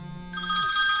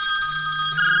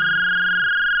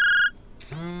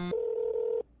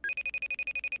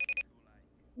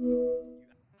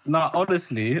No,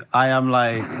 honestly, I am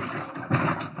like,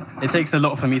 it takes a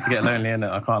lot for me to get lonely, innit?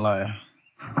 I can't lie.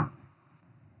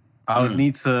 I would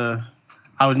need to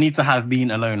have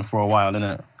been alone for a while,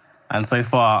 innit? And so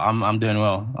far, I'm doing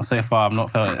well. So far, I've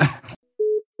not felt it.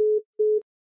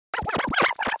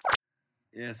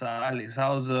 Yeah, so Alex,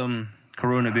 how's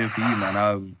Corona been for you,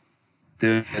 man?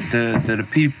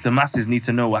 The masses need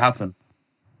to know what happened.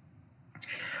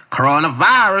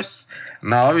 Coronavirus.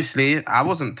 No, obviously, I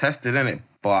wasn't tested in it,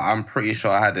 but I'm pretty sure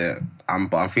I had it.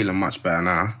 But I'm feeling much better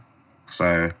now.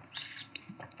 So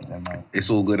it's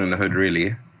all good in the hood,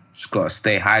 really. Just gotta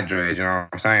stay hydrated. You know what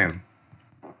I'm saying?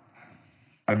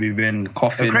 Have you been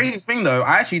coughing? The crazy thing, though,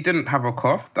 I actually didn't have a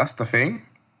cough. That's the thing.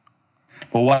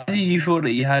 But why did you feel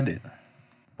that you had it?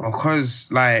 Because,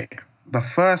 like,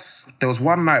 there was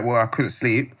one night where I couldn't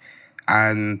sleep,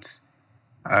 and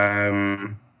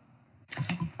I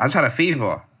just had a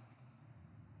fever.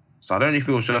 So I don't know if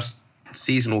it was just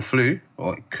seasonal flu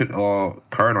or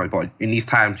corona, but in these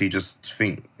times you just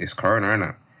think it's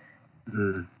corona,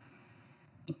 innit?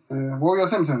 What were your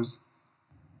symptoms?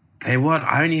 They weren't.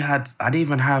 I only had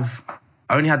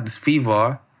this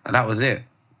fever, and that was it.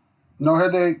 No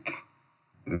headache?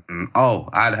 Oh,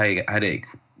 I had a headache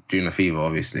during the fever,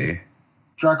 obviously.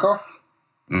 Dry cough?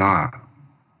 Nah.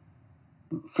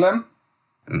 Phlegm?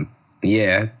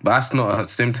 Yeah, but that's not a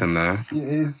symptom, though. It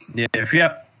is. Yeah, if you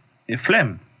have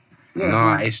phlegm. Yeah,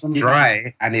 no, it's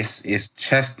dry and it's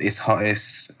chest. It's hot.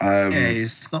 It's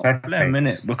it's not phlegm,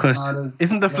 innit? Because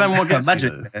isn't the phlegm what gets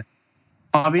you?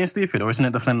 Am I being stupid, or isn't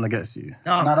it the phlegm that gets you?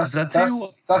 No, that's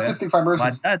cystic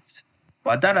fibrosis.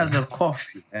 My dad has a cough.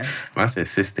 Yeah? I said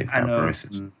cystic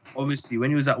fibrosis. And, obviously, when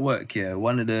he was at work,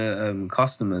 one of the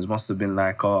customers must have been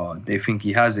like, "Oh, they think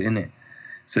he has it, innit?"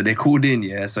 So they called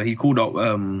in, So he called up,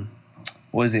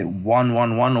 what is it,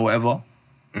 111 or whatever.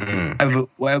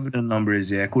 Whatever the number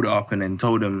is, called it up and then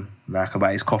told him like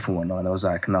about his cough and whatnot. And I was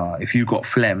like, nah, if you got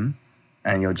phlegm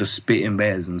and you're just spitting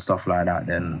bears and stuff like that,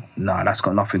 then nah, that's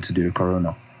got nothing to do with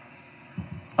corona.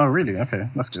 Oh, really? Okay,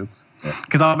 that's good.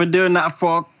 Because I've been doing that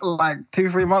for like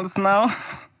 2-3 months now.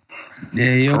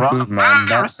 Yeah, you're good, man.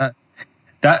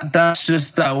 That's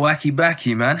just that wacky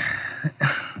backy, man.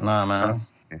 Nah, man.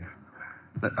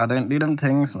 I don't do them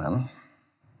things, man.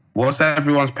 What's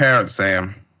everyone's parents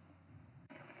saying?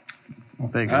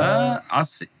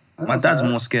 My dad's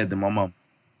more scared than my mum.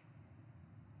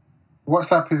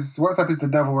 WhatsApp is the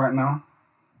devil right now.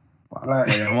 Like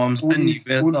mom's all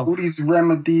these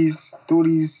remedies, all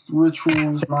these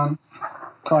rituals, man.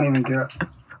 Can't even get.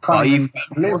 Are you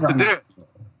forced to do it?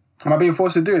 Am I being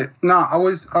forced to do it? No, I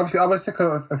was sick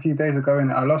a few days ago,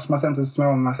 innit? I lost my sense of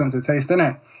smell and my sense of taste,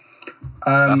 innit?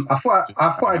 I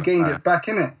thought I gained it back,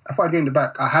 innit? I thought I gained it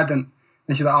back. I hadn't.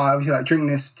 And she's like, obviously, like, drink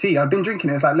this tea. I've been drinking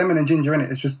it. It's like lemon and ginger,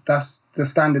 innit? It's just, that's the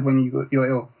standard when you're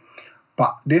ill.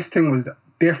 But this thing was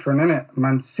different, innit?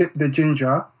 Man, sip the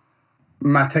ginger,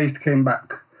 my taste came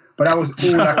back. But that was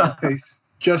all I could taste.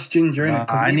 Just ginger, innit?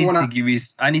 I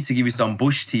need to give you some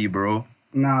bush tea, bro.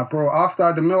 Nah, bro.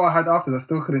 After the meal I had after, I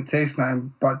still couldn't taste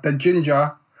nothing. But the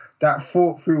ginger, that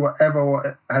fought through what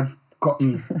had got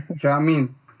me. Do you know what I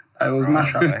mean? It was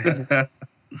mash up.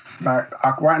 Like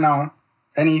right now,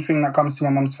 anything that comes to my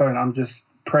mum's phone, I'm just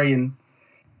praying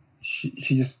she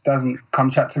just doesn't come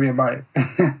chat to me about it.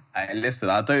 Hey, listen,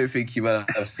 I don't think you will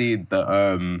have seen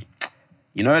the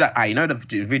you know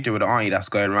the video with the auntie that's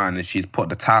going around and she's put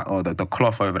the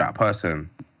cloth over that person.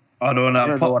 I don't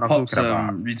know. What I'm talking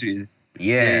about. Retweeted.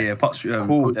 Yeah. Pops,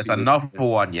 cool. There's another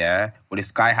one, where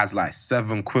this guy has like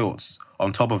 7 quilts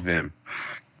on top of him.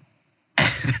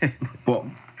 What?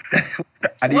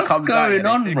 And what's going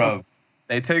on, bro?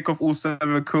 They take off all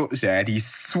 7 quilts, and he's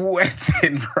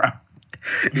sweating, bro.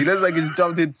 He looks like he's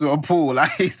jumped into a pool,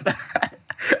 like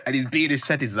and he's beating his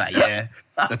chest. He's like, yeah,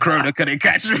 the corona couldn't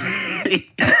catch me.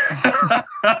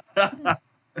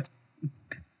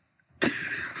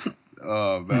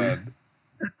 Oh man.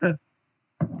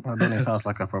 I don't know, it sounds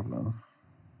like a problem.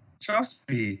 Trust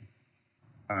me.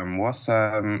 What's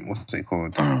it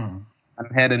called? I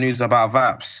heard the news about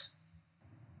VAPs.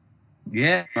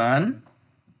 Yeah, man.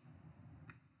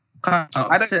 I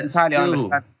don't entirely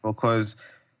understand because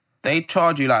they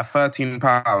charge you like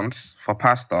 £13 for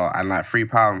pasta and like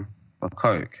 £3 for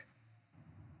Coke.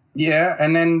 Yeah,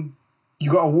 and then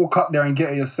you got to walk up there and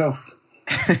get it yourself,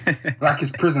 like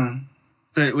it's prison.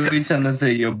 So what are you trying to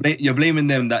say? You're blaming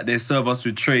them that they serve us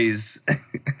with trays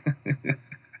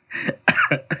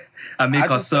and make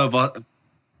us serve us.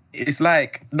 It's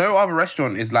like no other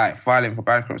restaurant is like filing for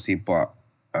bankruptcy, but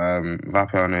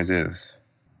Vapiano's is.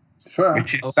 Sure.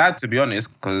 Which is sad, to be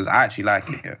honest, because I actually like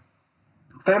it.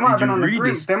 They might have been on the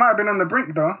brink. They might have been on the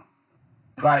brink, though.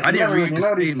 Like, I you didn't never read really the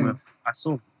know these statement. things. I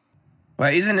saw.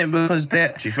 But isn't it because they're?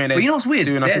 Do you think But they're you know what's weird?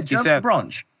 doing a They're 50 German cent?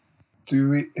 branch. Do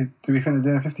we think they're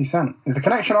doing 50 Cent? Is the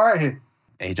connection alright here?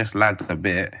 He just lagged a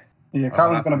bit. Yeah,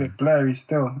 Calvin's gonna be blurry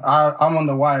still. I'm on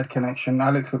the wired connection.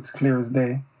 Alex looks clear as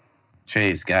day.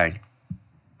 Jeez, gang.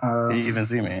 Can you even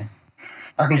see me?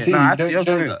 I can see no, you. actually, Don't- you're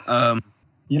don't- you don't can seem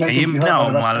you to be hear me hurt now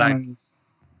by the or am I background like- noise.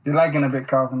 You're lagging a bit,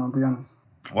 Calvin. I'll be honest.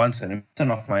 One second.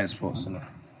 Turn off my Xbox. innit?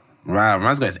 Right,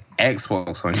 man's got his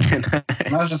Xbox on.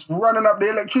 And I was just running up the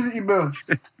electricity bills.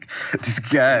 This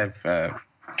guy, fam.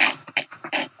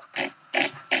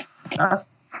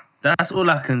 That's all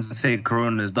I can say.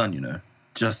 Corona's done. You know,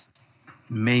 just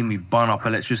made me burn up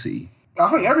electricity. I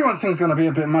think everyone's thing's gonna be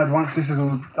a bit mad once this is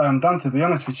all done. To be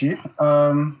honest with you,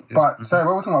 but sorry,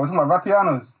 what we're talking about? We're talking about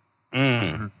Vapianos.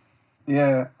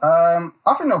 Yeah, I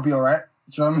think they'll be alright.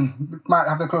 Do you know what I mean? We might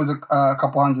have to close a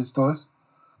couple hundred stores,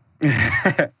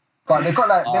 but they got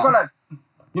like,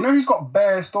 you know who's got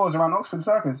bare stores around Oxford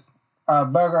Circus?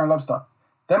 Burger and Lobster.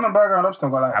 Them and Burger and Lobster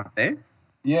got like, Have they?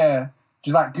 yeah,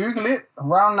 just like Google it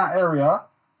around that area,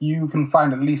 you can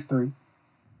find at least 3.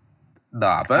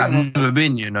 Nah, but I've never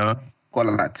been. You know. got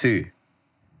like 2.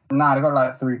 Nah, they got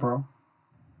like 3, bro.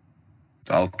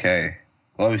 Okay.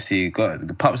 Well, obviously, you got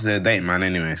the pups their date, man.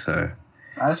 Anyway, so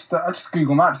I just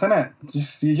Google Maps, innit?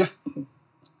 You just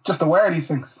aware of these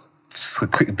things. just a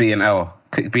quick B&L.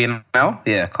 Quick B&L?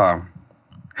 Yeah, calm.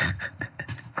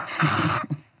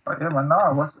 But yeah, man,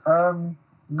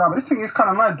 but this thing is kind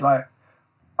of mad. Like,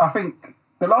 I think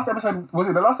the last episode, was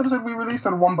it the last episode we released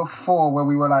or the one before where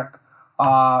we were like,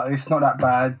 it's not that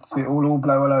bad, it'll all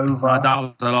blow all over. That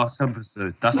was the last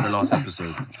episode. That's the last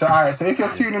episode. So, alright, so if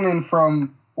you're tuning in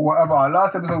from whatever our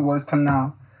last episode was to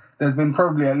now, there's been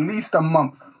probably at least a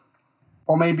month,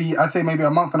 or maybe, I'd say maybe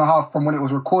a month and a half from when it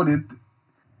was recorded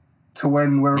to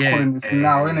when we're recording this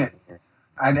now, innit?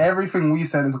 And everything we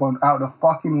said has gone out the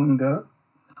fucking window.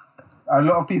 A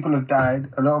lot of people have died.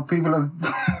 A lot of people have...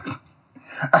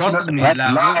 Trust me, like,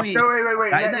 when we, No,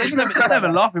 wait. like, it's not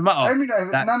even laughing matter.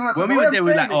 Like, no. When we were there,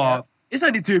 we were like, it's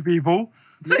only 2 people.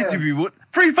 It's only 2 people.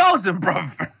 3,000, bro.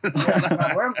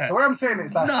 The way I'm saying it,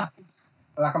 it's like, Nice.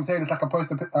 like I'm saying, it's like a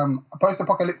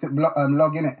post-apocalyptic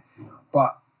log, innit?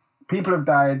 But people have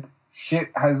died. Shit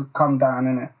has come down,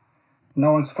 innit?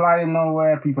 No one's flying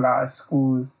nowhere. People are out of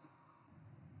schools.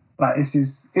 Like,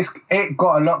 it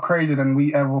got a lot crazier than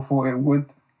we ever thought it would.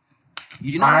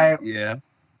 You know,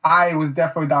 I was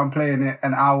definitely downplaying it,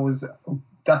 and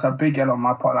that's a big L on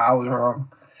my part. Like, I was wrong.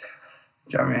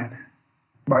 Do you know what I mean?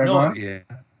 But yeah.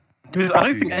 I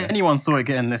don't think anyone saw it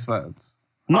getting this bad.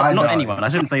 Not anyone. I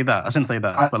shouldn't say that.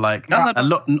 But like a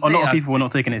lot of people were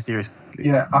not taking it seriously.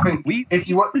 Yeah, I think if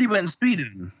you We went to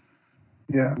Sweden.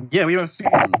 yeah. Yeah, we went to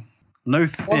Sweden. No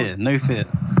fear.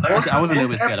 I was a little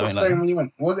bit scared. I won't lie.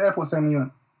 What was the airport saying when you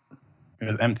went? It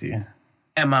was empty.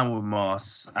 A man with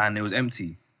masks, and it was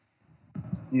empty.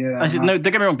 Yeah. Actually, no,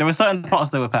 don't get me wrong. There were certain parts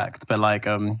that were packed, but like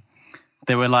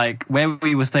they were like where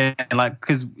we were staying, like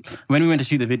because when we went to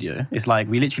shoot the video, it's like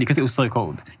we literally, because it was so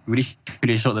cold, we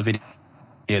literally shot the video.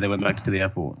 Then went back to the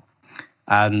airport,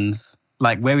 and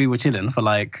like where we were chilling for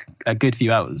like a good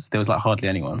few hours, there was like hardly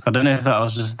anyone. So I don't know if that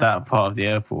was just that part of the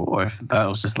airport or if that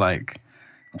was just like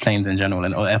planes in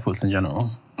general or airports in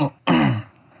general. But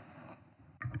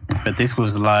this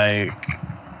was like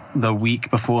the week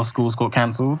before schools got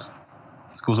cancelled.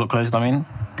 Schools got closed, I mean.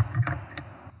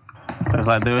 So it's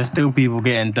like there were still people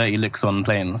getting dirty looks on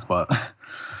planes, but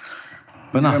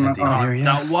nothing too serious.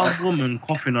 That one woman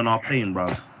coughing on our plane, bro.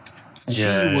 She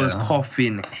was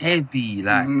coughing heavy,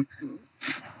 like.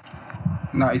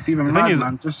 No, it's even The mad, thing is,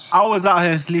 man. Just I was out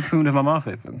here sleeping with my mouth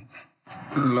open.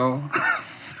 low.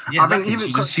 Yeah, I think exactly.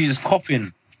 even she's just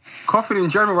coughing. coughing in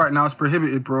general right now is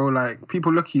prohibited, bro. Like,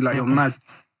 people look at you like you're mad.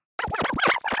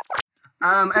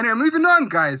 Anyway, moving on,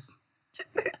 guys.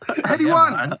 Heady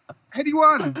one. Oh,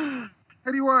 yeah.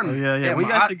 What do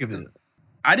you guys think of it?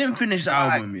 I didn't finish the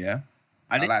album, yeah.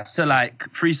 I listened to like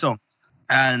 3 songs,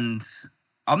 and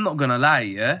I'm not gonna lie,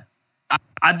 yeah.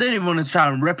 I don't even want to try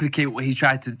and replicate what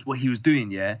he was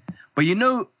doing, yeah. But you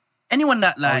know, anyone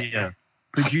that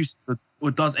produces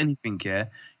or does anything, yeah.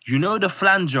 You know the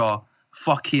flanger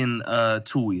fucking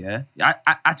tool, yeah.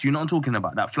 Actually, you know what I'm talking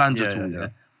about, that flanger tool, yeah.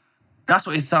 That's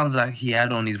what it sounds like he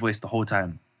had on his voice the whole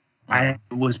time. It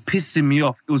was pissing me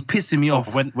off. It was pissing me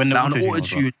off. When the like, on the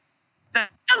auto-tune.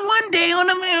 One day on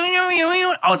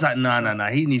the... I was like, nah.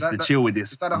 He needs to chill with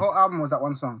this. Is that the whole album or was that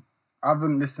one song? I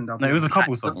haven't listened. No, it was a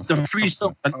couple songs. The 3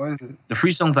 songs. Oh, is it? The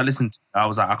 3 songs I listened to, I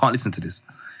was like, I can't listen to this.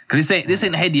 Because this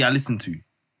ain't Heady I listened to.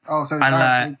 Oh, so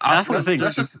And that's the thing.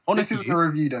 this Honestly, isn't a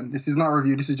review then. This is not a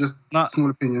review. This is just small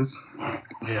opinions.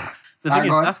 Yeah. The thing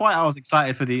is, that's why I was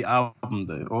excited for the album,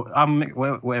 though, or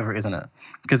whatever it is, isn't it?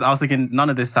 Because I was thinking none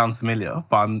of this sounds familiar,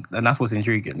 and that's what's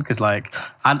intriguing. Because like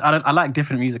I like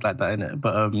different music like that, innit?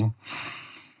 But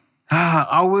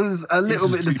I was a little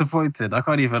bit disappointed. I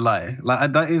can't even lie.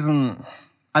 Like that isn't.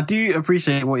 I do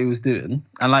appreciate what he was doing,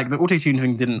 and like the auto-tune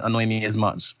thing didn't annoy me as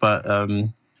much. But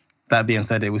that being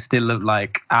said, it was still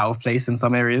like out of place in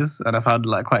some areas, and I found it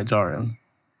like quite jarring.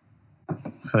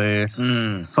 So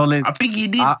solid. I think he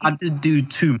didn't to do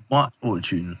too much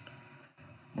auto-tune.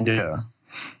 Yeah.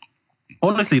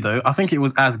 Honestly, though, I think it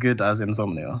was as good as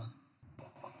Insomnia.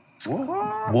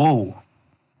 Whoa.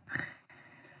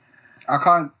 I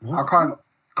can't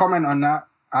comment on that.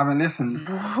 I haven't listened.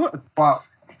 But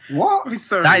what?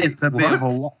 Sorry, that is a bit of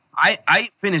a. I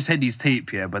finished Heady's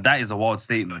tape here, but that is a wild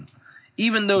statement.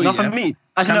 Even though not for me.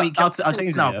 Actually, I'll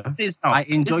change it. I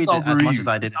enjoyed it as much as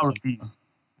I did.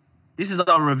 This is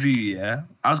our review, yeah.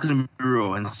 I was gonna be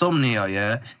real. Insomnia,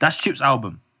 yeah. That's Chip's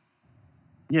album.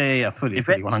 Yeah, fully,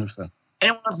 100%.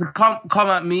 Anyone wants to come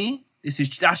at me,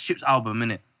 that's Chip's album,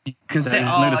 innit? You can say,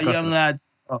 young lad.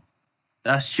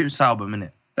 That's Chip's album,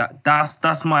 innit?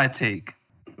 That's my take.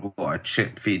 What, a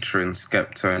Chip featuring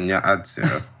Skepta and Young Adz,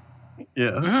 yeah?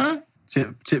 Yeah.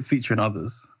 Mm-hmm. Chip featuring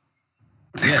others.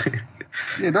 Yeah.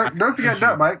 Yeah, don't forget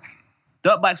Dirtbag.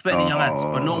 Dirtbag's better than Young Adz,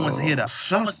 but no one wants to hear that.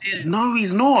 No,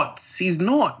 he's not. He's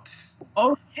not.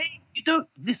 Okay, you don't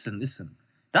listen.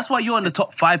 That's why you're in the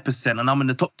top 5% and I'm in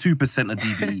the top 2% of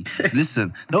DBE.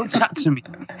 Listen, don't chat to me.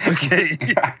 Okay.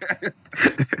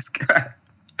 This guy.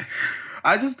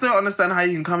 I just don't understand how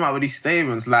you can come out with these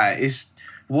statements. Like, it's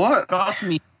what? Trust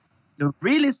me, the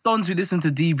realest dons who listen to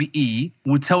DBE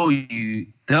will tell you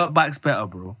Dirtbag's better,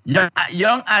 bro. Young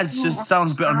Adz just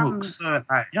sounds better on hooks.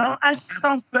 Young Adz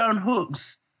sounds better on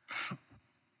hooks.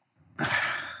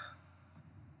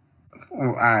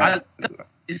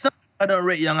 It's not I don't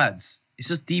rate Young Adz. It's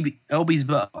just LB's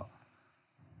better.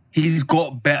 He's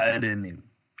got better than him.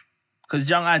 Because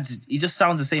Young Adz, he just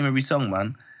sounds the same every song,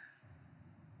 man.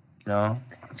 You know?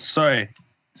 Sorry.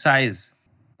 Size.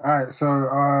 Alright,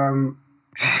 so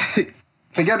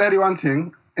forget anyone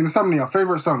thing. Insomnia,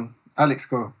 favourite song. Alex,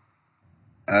 go.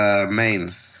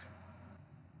 Mains.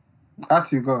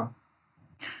 Atu, go.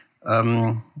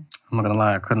 I'm not gonna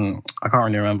lie, I can't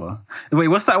really remember. Wait,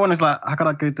 what's that one? It's like, how could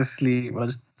I go to sleep? Well, I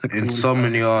just took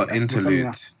Insomnia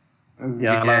interlude.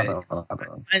 Yeah, I like that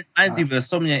one. Mine's either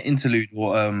Insomnia interlude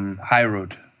or High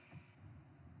Road.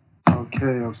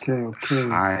 Okay.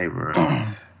 High Road.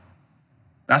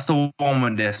 That's the one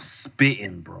when they're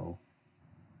spitting, bro.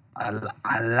 I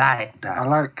like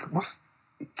that.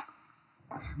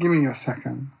 Give me a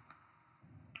second.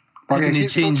 But yeah,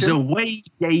 change the way,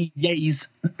 yays.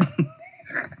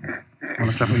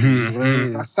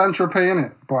 That's Saint-Tropez,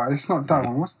 innit? But it's not that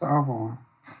one. What's the other one?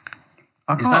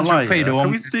 I can't lie.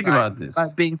 Can we speak about this?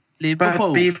 Like being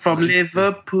Liverpool. Bad from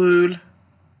Liverpool.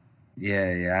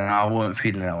 Yeah. I wasn't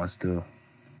feeling that one still.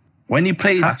 When he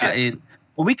played it,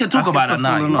 well, we can talk about that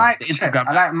now. Mic check.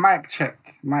 I like mic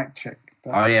check. Mic check.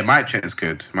 Oh yeah, mic check is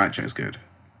good.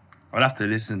 I'll have to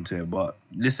listen to it, but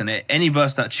listen, any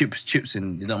verse that Chips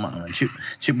in, it don't matter, man. Chip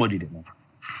bodied it, man.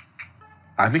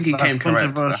 I think he came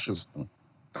correct. Controversial.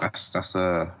 That's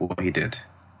what he did.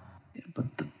 Yeah, but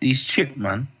he's Chip,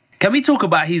 man. Can we talk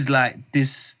about his like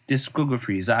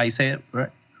discography? Is that how you say it,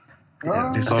 right?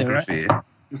 Yeah, discography. Right?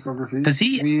 Discography. Because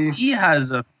he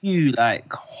has a few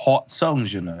like hot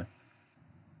songs, you know.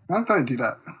 Man, don't do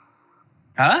that.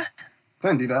 Huh?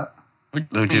 Don't do that. What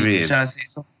do you mean? Trying to say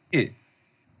something?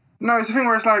 No, it's the thing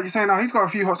where it's like you're saying, he's got a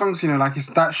few hot songs, you know, like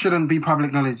that shouldn't be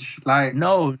public knowledge. Like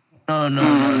no.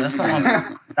 That's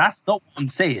not what I'm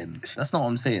saying.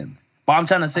 But I'm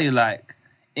trying to say, like,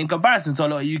 in comparison to a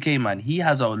lot of UK man, he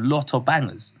has a lot of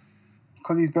bangers.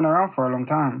 Because he's been around for a long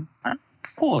time. Of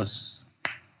course.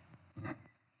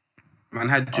 Man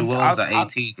had Jewels at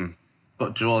 18.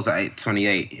 Got Jewels at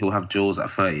 28. He'll have Jewels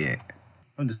at 38.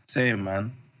 I'm just saying,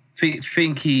 man.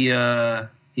 Think he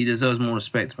deserves more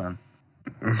respect, man.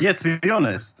 Yeah, to be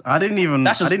honest, I didn't even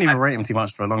rate him too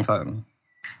much for a long time.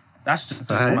 That's just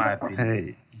my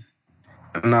opinion.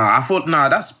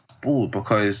 That's bull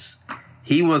because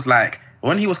he was like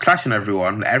when he was clashing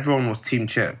everyone was Team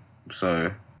Chip.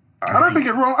 So I don't think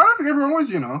everyone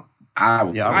was, you know. I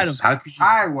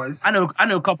was. I know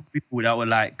a couple of people that were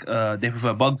like they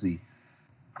prefer Bugsy.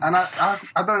 And I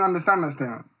don't understand that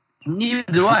statement. Neither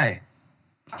do I.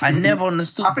 I never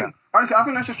understood that. Honestly, I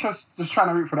think that's just trying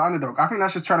to root for the underdog. I think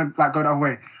that's just trying to like go that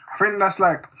way. I think that's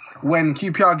like when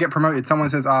QPR get promoted, someone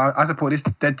says, I support this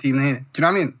dead team here. Do you know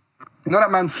what I mean? You know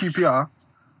that man's QPR,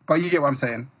 but you get what I'm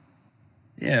saying.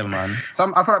 Yeah, man.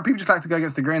 I feel like people just like to go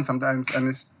against the grain sometimes,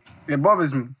 and it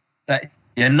bothers me. That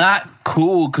you're not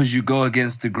cool because you go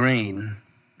against the grain.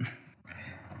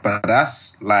 But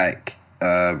that's like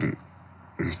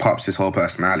Pops' whole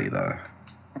personality, though.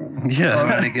 Yeah.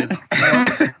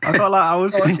 I felt like I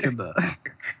was thinking that.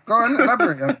 Go on,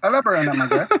 elaborate on that, my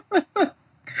guy.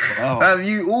 Wow.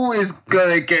 You always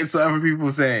go against what other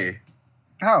people say.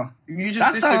 How? You just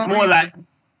That sounds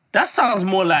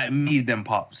disagree. more like me than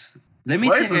Pops. Let me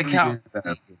Both take of you account. do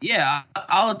that. Yeah,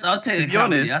 I'll take To be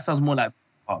account. honest- That sounds more like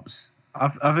Pops. I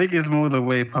think it's more the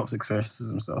way Pops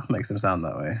expresses himself makes him sound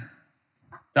that way.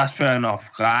 That's fair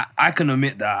enough. I can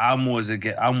admit that I'm always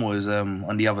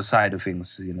on the other side of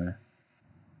things, you know.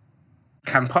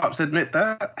 Can Pops admit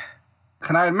that?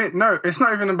 Can I admit? No, it's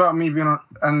not even about me being on.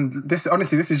 And this,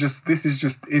 honestly, this is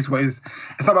just what is.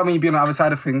 It's not about me being on the other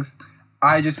side of things.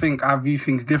 I just think I view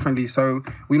things differently. So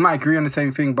we might agree on the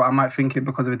same thing, but I might think it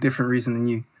because of a different reason than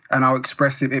you, and I'll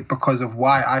express it because of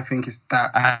why I think it's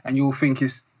that, and you'll think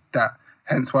it's that.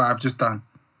 Hence why I've just done.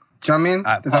 Do you know what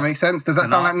I mean? Does that make sense? Does that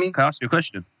sound like me? Can I ask you a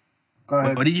question? Go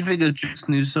ahead. What did you think of Drake's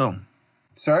new song?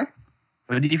 Sorry?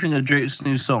 What did you think of Drake's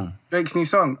new song? Drake's new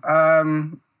song.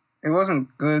 It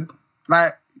wasn't good.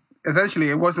 Like, essentially,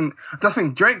 it wasn't. That's the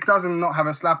thing. Drake doesn't not have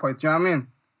a slapper. Do you know what I mean?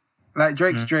 Like,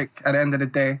 Drake's Drake at the end of the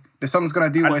day. The song's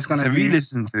going to do what it's going to Have you do.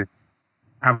 listened to it?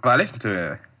 Have I listened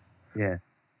to it? Yeah.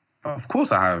 Of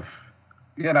course I have.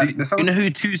 Yeah, like, the song. You know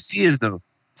who 2C is, though?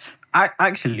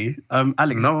 Alex, No, tell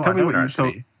I me don't what you told.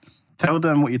 actually. Tell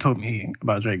them what you told me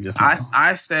about Drake just now.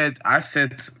 I said to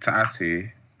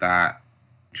Atu that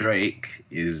Drake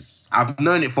is. I've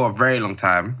known it for a very long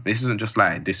time. This isn't just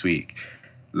like this week.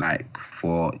 Like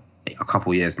for a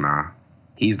couple years now,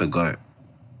 he's the GOAT.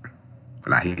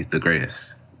 Like he's the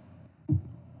greatest.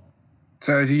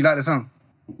 So, do you like the song?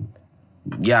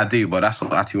 Yeah, I do, but that's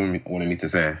what Atu wanted me to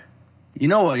say. You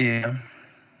know what, yeah?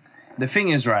 The thing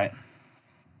is, right,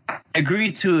 I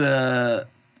agree to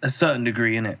a certain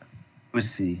degree, innit? We'll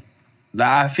see. Like,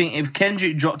 I think if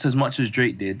Kendrick dropped as much as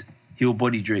Drake did, he'll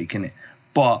body Drake, innit?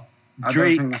 But I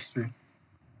Drake... don't think that's true.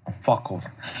 Fuck off.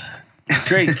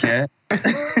 Drake, yeah?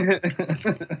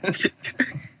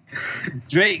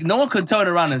 Drake, no one could turn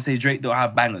around and say Drake don't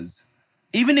have bangers.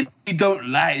 Even if you don't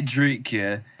like Drake,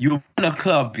 yeah, you're in a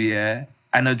club, yeah,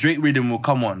 and a Drake rhythm will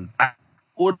come on. And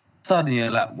all of a sudden,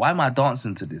 you're like, why am I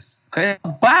dancing to this? Okay,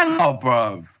 banger,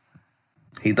 bro.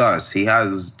 He does. He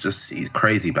has just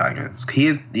crazy bangers. He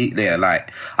is there.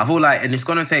 Like I feel like, and it's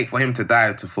gonna take for him to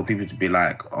die for people to be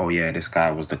like, oh yeah, this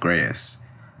guy was the greatest.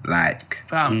 Like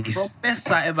Fam, from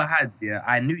best I ever had, yeah,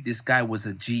 I knew this guy was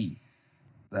a G.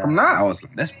 Like, From that? I was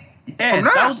like,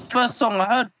 that was the first song I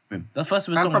heard from him. The first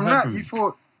And song from I heard that, from you him.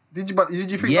 thought, did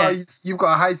you think Yes. you've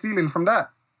got a high ceiling from that?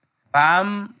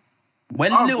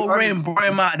 When Oh, Lil I Wayne just- brought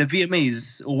him out of the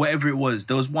VMAs or whatever it was,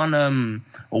 there was one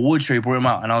award show he brought him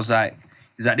out, and I was like,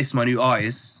 "Is that this my new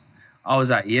artist?" I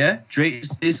was like, "Yeah, Drake,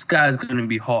 this guy's gonna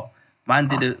be hot." Man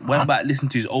went back,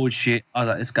 listened to his old shit. I was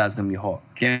like, "This guy's gonna be hot."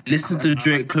 Yeah, listen to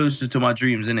Drake, Closer to My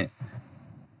Dreams, innit?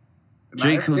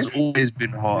 Drake has always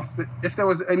been hot. If there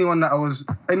was anyone that I was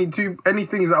any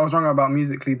things that I was wrong about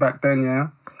musically back then, yeah,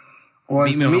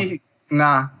 was Beat me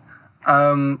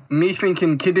me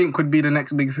thinking Kid Ink could be the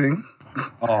next big thing,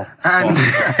 Oh, and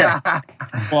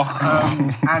fuck.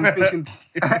 and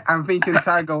thinking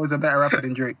Tyga was a better rapper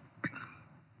than Drake.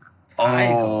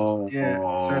 oh Yeah,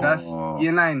 so that's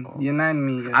year nine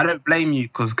me. Yeah. I don't blame you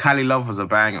because Cali Love was a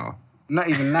banger. Not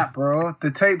even that, bro.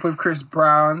 The tape with Chris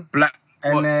Brown, Black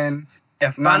and Spots. then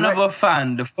A fan of a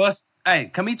fan, the first... Hey,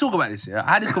 can we talk about this, yeah?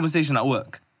 I had this conversation at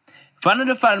work. Fan of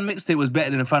the Fan mixtape was better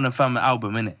than the Fan of the Fan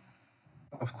album, innit?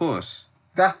 Of course.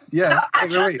 that's yeah. I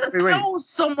tried to Wait. tell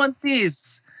someone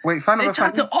this. Fan of They a fan.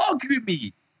 tried to argue with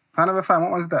me. Fan of a fan.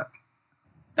 What was that?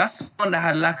 That's the one that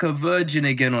had like a virgin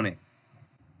again on it.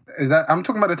 Is that? I'm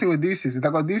talking about the thing with Deuces. Is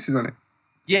that got Deuces on it?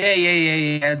 Yeah.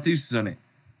 It has deuces on it.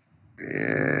 Yeah.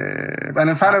 And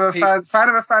then fan of a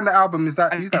fan. The album is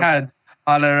that? I Who's that? had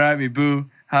Holler at Me Boo,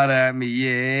 holler at me,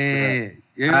 yeah.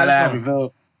 You know Holla that at me, song?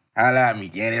 boo. Holla at me,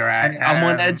 get it right. I'm Holla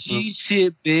on at that me, G boo.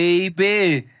 shit,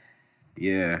 baby.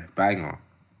 Yeah, banger.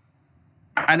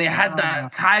 And it had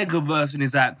that Tiger verse when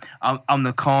he's like, I'm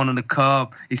the corn on the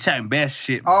curb. He's chatting best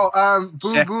shit. Oh,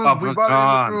 boom, Chef boom. Papa We bought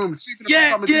John. in the room. Sweeping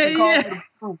Yeah, up the yeah, competition, calling the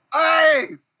boom. Hey,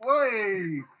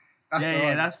 boy. That's the yeah,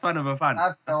 one. that's Fan of a Fan.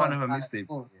 That's That's the Fan of a one. mixtape.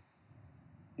 Cool.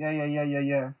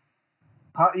 Yeah.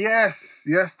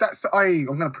 Yes. That's. I'm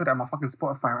gonna put that on my fucking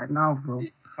Spotify right now, bro.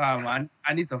 Fam,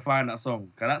 I need to find that song.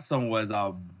 Because that song was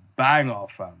a banger,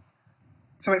 fam.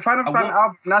 So wait, Final I Fan want-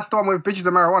 album. That's the one with Bitches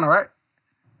and Marijuana, right?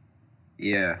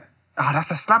 Yeah. Ah,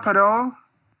 that's a slapper though.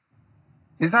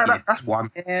 Is that? Yeah, That's one.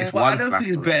 Yeah, It's but one I don't think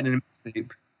it's slapper. better than the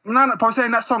mixtape. No, but I'm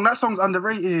saying that song's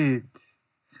underrated.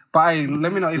 But hey,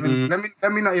 let me not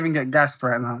even get gassed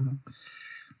right now.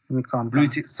 Let me calm Blue down.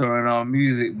 ticks are in our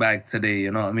music bag today.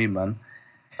 You know what I mean, man?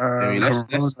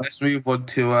 Let's move on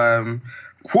to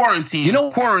quarantine. You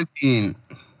know- quarantine.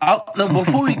 No,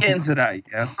 before we get into that,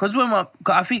 yeah, because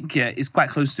I think it's quite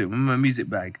close to it. When my music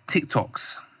bag,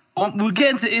 TikToks. We'll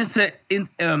get into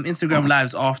Instagram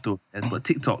lives after, but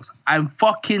TikToks. I'm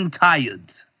fucking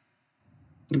tired.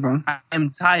 Okay. I'm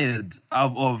tired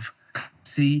of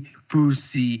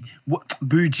Brucey,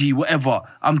 Bougie, whatever.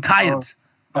 I'm tired.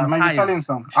 That I'm Maggie tired. Stallion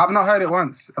song. I've not heard it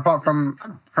once, apart from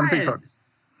tired. TikToks.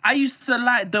 I used to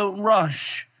like Don't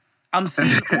Rush. I'm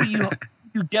seeing all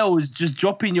you girls just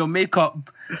dropping your makeup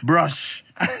brush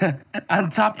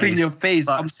and tapping your face.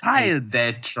 I'm tired.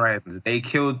 Dead trends. They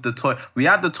killed the toilet. We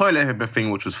had the toilet paper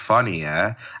thing, which was funny,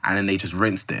 yeah, and then they just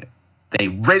rinsed it. They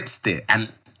rinsed it, and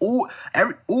all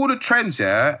the trends,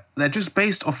 yeah, they're just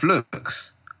based off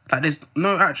looks. Like there's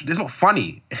not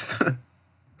funny.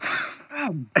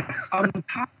 I'm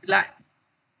tired.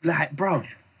 Like, bro,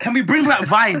 can we bring back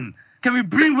Vine? Can we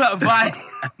bring back Vine?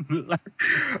 Man,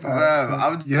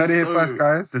 You heard it here first,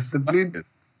 guys.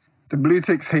 The blue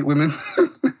ticks hate women.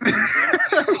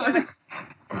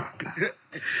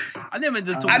 I never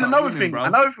just talk And about another women, thing bro.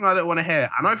 I don't want to hear.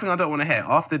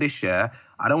 After this year,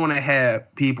 I don't want to hear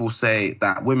people say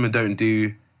that women don't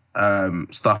do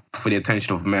stuff for the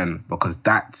attention of men, because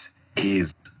that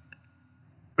is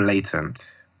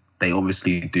blatant. They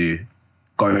obviously do.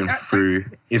 Going through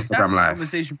That's Instagram the Live.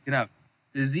 conversation we can have.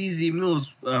 The ZZ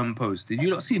Mills post. Did you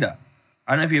not see that?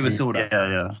 I don't know if you ever saw that.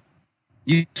 Yeah.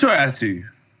 You saw her too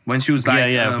when she was like,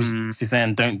 She's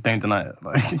saying don't deny it.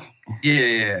 Like,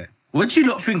 yeah. What do you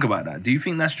not think about that? Do you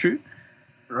think that's true?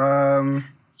 Just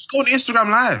go on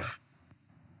Instagram Live.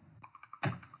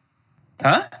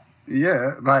 Huh?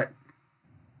 Yeah, like,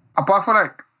 but I feel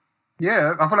like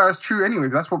that's true anyway.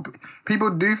 That's what people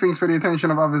do, things for the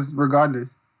attention of others,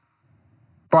 regardless.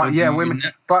 But yeah, women.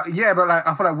 But like,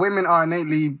 I feel like women are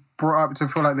innately brought up to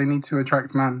feel like they need to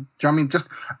attract man. Do you know what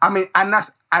I mean? And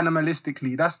that's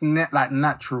animalistically. That's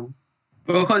natural.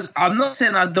 Because I'm not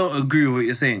saying I don't agree with what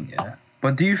you're saying, yeah.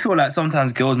 But do you feel like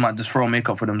sometimes girls might just throw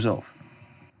makeup for themselves?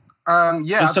 Yeah.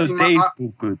 Just so they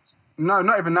feel good. No,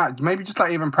 not even that. Maybe just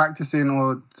like even practicing,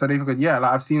 or so they feel good. Yeah,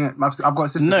 like I've seen it. I've got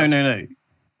sisters. No.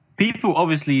 People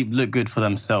obviously look good for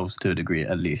themselves to a degree,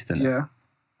 at least. Innit?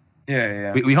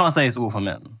 Yeah. We can't say it's all for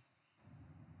men.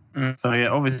 So yeah,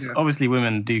 Yeah. obviously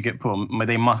women do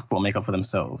they must put makeup for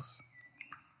themselves.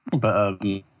 But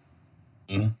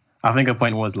I think her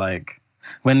point was like,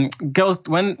 when girls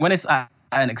when it's at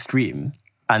an extreme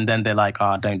and then they're like,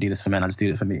 don't do this for men, I'll just do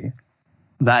it for me.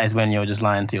 That is when you're just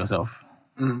lying to yourself.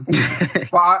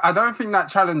 But I don't think that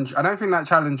challenge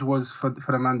was for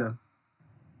the man though.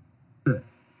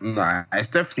 Nah, it's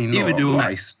definitely not. Even do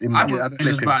Nice. I thought it's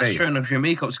just about showing off your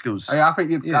makeup skills. Yeah, I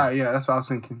think that's what I was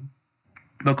thinking.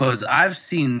 Because I've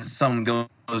seen some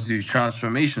girls do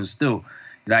transformation still.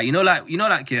 Like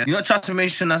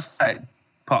transformation that's like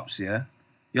Pops, yeah?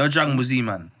 You're Dragon Ball Z,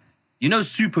 man. You know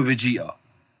Super Vegeta?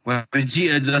 When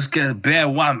Vegeta just gets bare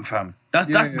wham, fam. That's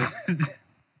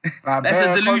Like, that's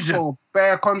a delusion.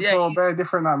 Bare contour, bare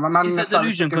different. Like, my man, It's a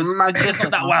delusion because it's not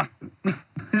that wham.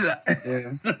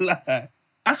 Yeah.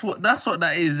 That's what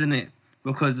that is, isn't it?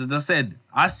 Because as I said,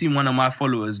 I seen one of my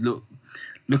followers look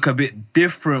a bit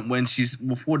different when she's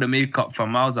before the makeup,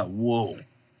 fam. I was like, whoa.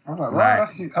 I was like, right,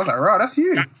 that's you. That's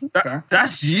you. Okay.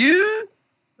 That's you?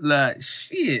 Like,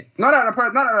 shit. Not that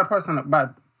the person looked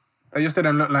bad. They just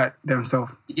didn't look like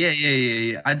themselves.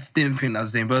 Yeah. I just didn't think that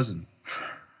was the same person.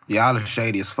 Yeah, I look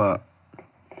shady as fuck.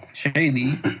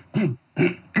 Shady.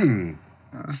 Say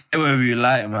whatever you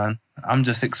like, man. I'm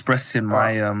just expressing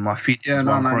my feelings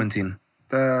while quarantine.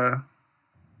 Yeah,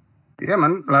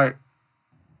 man. Like,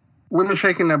 women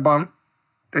shaking their bum,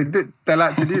 they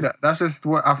like to do that. That's just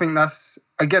what I think. I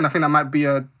think that might be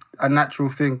a natural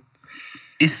thing.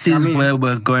 This is where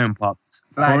we're going, Pops.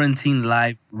 Like, quarantine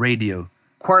live radio.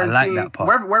 Quarantine, I like that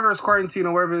part. Whether it's quarantine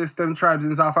or whether it's them tribes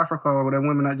in South Africa or them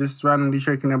women that just randomly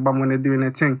shaking their bum when they're doing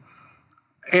their thing.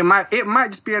 It might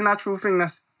just be a natural thing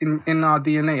that's in our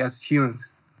DNA as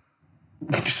humans. In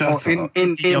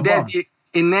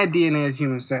their DNA as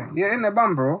humans, say. Yeah, in their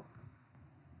bum, bro.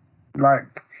 Like,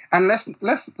 and let's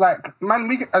like, man,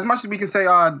 as much as we can say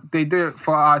they do it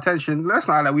for our attention, let's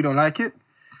not act like we don't like it.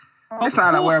 Let's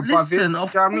not act like we're above it. You know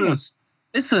what I mean?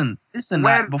 Listen,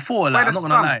 like before, like, I'm not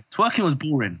gonna lie, twerking was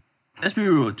boring. Let's be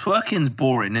real, twerking's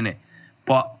boring, innit?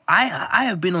 But I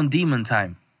have been on Demon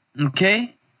Time,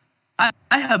 okay? I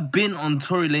have been on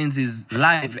Tory Lanez's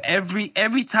live.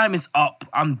 Every time it's up,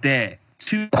 I'm there.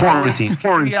 2 Quarantine.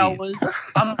 3 hours.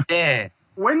 I'm there.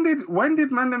 When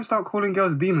did man them start calling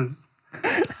girls demons?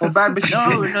 Or bad bitches?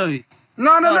 No.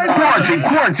 No.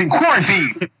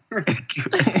 Quarantine.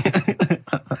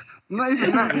 Not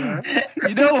even that, yeah.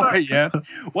 You know what? Yeah.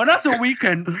 When that's a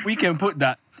weekend, we can put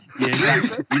that. Yeah,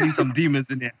 exactly. We need some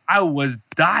demons in there. I was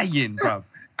dying, bro.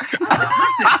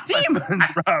 I said demons,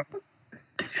 bro.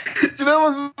 Do you know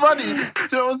what's funny?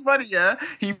 Yeah,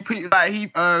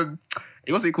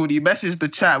 what's it called? He messaged the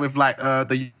chat with like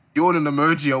the yawning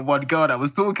emoji of one girl that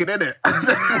was talking in it.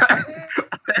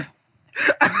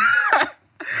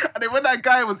 And then when that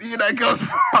guy was eating that girl's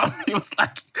mom, he was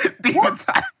like, demon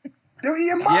time. They were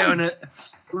eating mum. Yeah,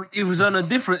 it was on a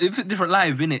different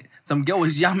live, innit? Some girl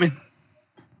was yamming.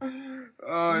 When he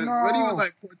was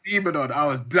like, put demon on, I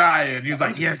was dying. He was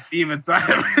like, yes, demon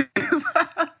time.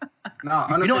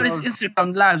 You know what this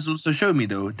Instagram lives also show me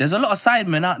though? There's a lot of side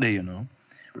men out there, you know.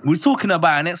 We're talking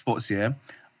about an Xbox here.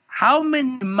 How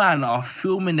many men are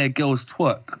filming their girls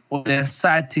twerk or their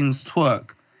side things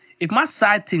twerk? If my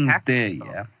side thing's there,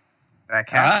 yeah. That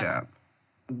cash app.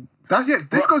 That's it.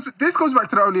 This goes back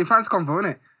to the OnlyFans convo,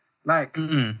 innit? Like,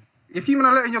 if you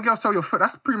are letting your girl sell your foot,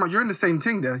 that's pretty much, you're in the same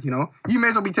thing there, you know? You may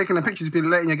as well be taking the pictures if you're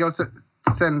letting your girl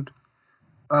send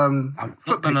I'm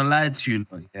foot not gonna pics. lie to you,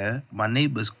 yeah. My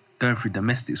neighbour's going through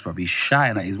domestics, bro. He's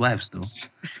shying at his wife still.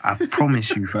 I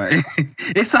promise you, bro.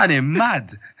 It's sounding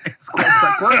mad. It's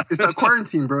that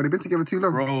quarantine, bro. They've been together too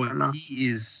long. Bro, Nah. he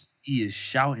is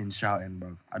shouting,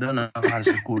 bro. I don't know how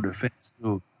to call the fence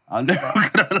still. I'm never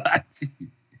gonna lie to you.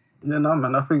 Yeah, no,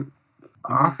 man. I think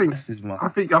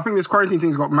this quarantine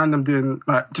thing's got man them doing,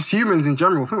 like, just humans in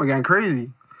general. I think we're getting crazy.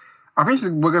 I think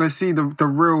we're gonna see the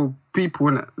real people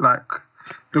in it, like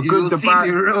the good, the bad,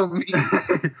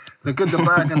 the good, the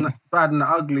bad and the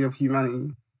ugly of humanity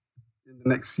in the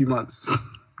next few months.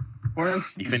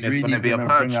 You think there's gonna be a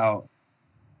purge?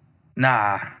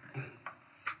 Nah.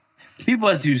 People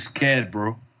are too scared,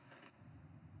 bro.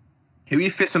 Who are you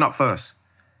fisting up first?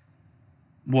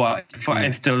 What?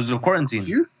 If there was a quarantine?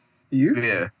 You?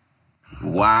 Yeah.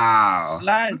 Wow.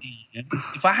 Slightly. Yeah.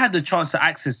 If I had the chance to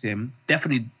access him,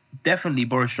 definitely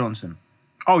Boris Johnson.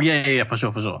 Oh yeah, for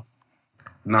sure.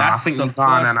 No, That's I think the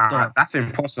nah, first that's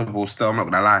impossible still, I'm not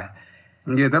gonna lie.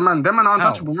 Yeah, them man are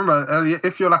untouchable. Remember, earlier,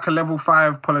 if you're like a level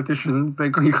 5 politician,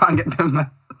 you can't get them, man.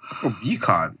 Oh, you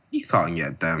can't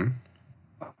get them.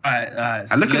 Alright.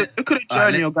 And look at the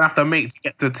journey you're gonna have to make to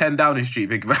get to 10 Downing Street,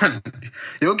 big man.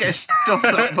 You'll get shoved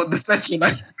up on the central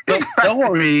line. Don't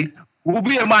worry, we'll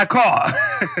be in my car.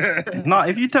 No,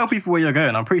 if you tell people where you're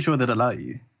going, I'm pretty sure they'd allow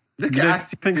you. Look You at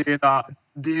don't think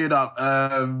doing up,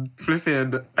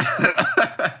 flipping.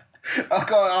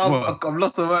 I'm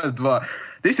lost for words, but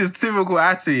this is typical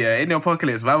Atu, yeah. In the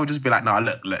apocalypse, man will just be like, nah,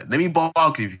 look, let me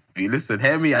bark with you. Listen,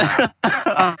 hear me out.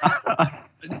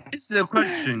 This is a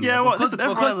question. Yeah, what? Listen,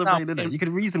 everyone has a now, brain, innit? You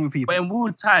can reason with people. But in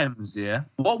war times, yeah,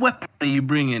 what weapon are you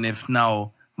bringing if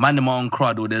now man them are on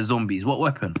crud or they're zombies? What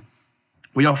weapon?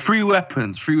 We have 3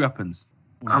 weapons.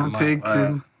 I'm taking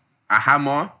A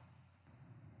hammer.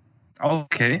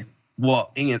 Okay.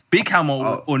 What? Thing is, Big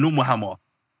hammer or normal hammer?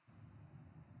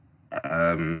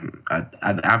 an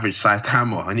average sized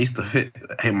hammer. It needs to hit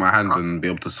my hand and be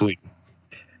able to swing.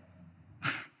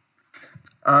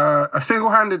 a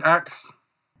single-handed axe.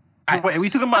 Wait, are we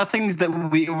talking about things that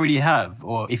we already have,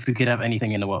 or if we could have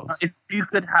anything in the world? If you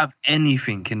could have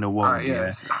anything in the world,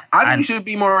 Yes. I think you should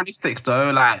be more realistic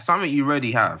though, like something you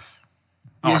already have.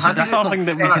 Yeah, so how that's do you- something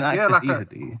that we yeah, can like- yeah, access like a-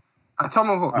 easily. A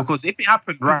tomahawk. Because if it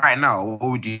happened right now, what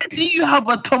would you do? do you have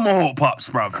a tomahawk, pops,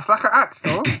 bro? It's like an axe,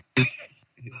 though.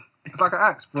 It's like an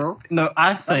axe, bro. No,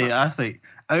 I say,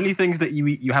 only things that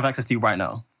you have access to right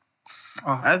now.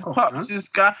 Oh, As fuck, Pops, man. this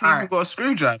guy thinks Alright. we've got a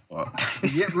screwdriver.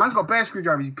 Yeah, man's got bare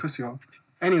screwdrivers, you pussy on.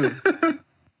 Anyway.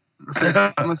 So,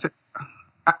 I'm gonna say,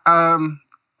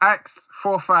 axe,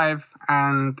 4-5,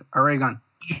 and a ray gun.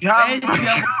 You have,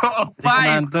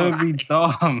 Man, don't be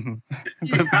dumb.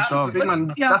 You Don't be have- dumb. Big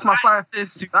man, You have that's my 5.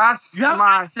 access to- That's you have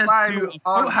my access to final a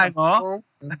coat answer, hanger. bro.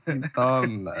 Don't be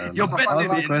dumb, man. Your bed Ask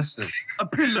is the in. question. a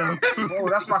pillow. Bro,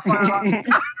 that's my final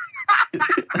answer.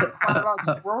 Final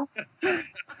answer, bro.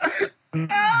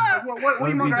 What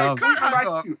you man got? What you man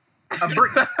got to? A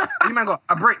brick. What you man got?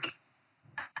 A brick.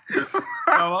 Bro,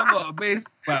 I got a base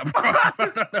bat, bro.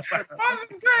 What's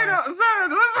going outside?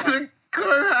 What's a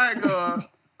coat hanger?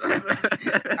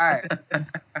 Alright.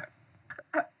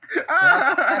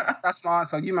 That's my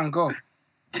answer. You man go.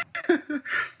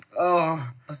 Oh,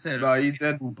 I said, no, you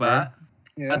dead, bro. bat.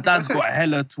 Yeah. My dad's got a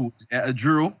hella tools, yeah, a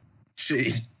drill.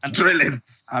 Shit, drilling.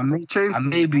 And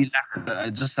maybe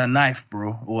like just a knife,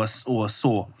 bro, or a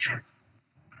saw.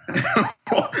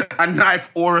 A knife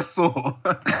or a saw.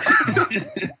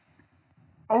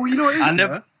 Oh, you know what it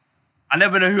is? I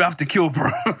never know who I have to kill,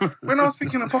 bro. When I was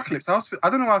thinking apocalypse, I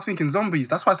don't know why I was thinking zombies.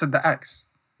 That's why I said the axe.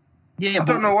 Yeah, I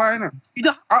don't know why, innit? You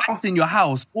don't have axe in your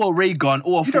house, or a ray gun,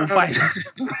 or a You don't know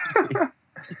 4.5.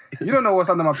 You don't know what's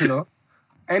under my pillow.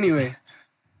 Anyway.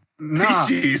 Nah.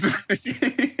 Tissues.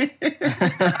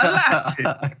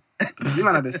 You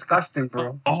man are disgusting,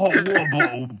 bro. A hot water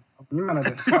bottle. You man are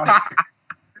disgusting.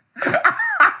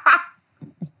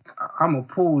 I'm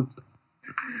appalled.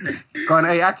 Go on,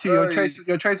 hey, add to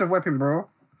your choice of weapon, bro.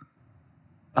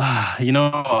 You know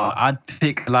what? I'd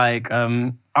pick like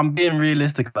I'm being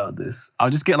realistic about this. I'll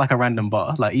just get like a random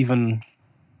bar, like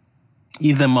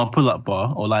either my pull-up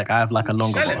bar or like I have like a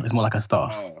longer Sell bar. it. It's more like a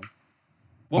staff. Oh.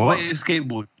 What What? about your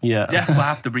skateboard? Yeah. That's why I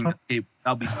have to bring the skateboard.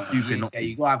 That'll be stupid. Not Yeah, to.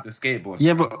 you gotta have the skateboard.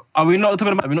 Yeah, but are we not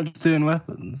talking about? We're not just doing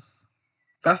weapons.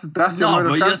 That's No, your mode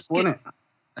but of you're transport, innit?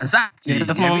 Exactly. Yeah,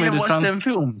 that's my Have you mode ever of watched them transport.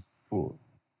 films?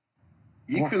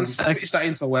 You can Weapons. switch that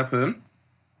into a weapon.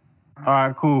 All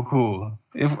right, cool.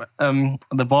 If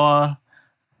the bar,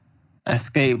 a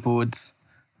skateboard,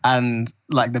 and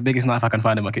like the biggest knife I can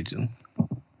find in my kitchen.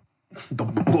 The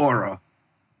borer.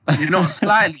 You know,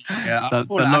 slightly. Yeah, I The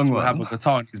thought long would have one. a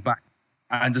guitar on his back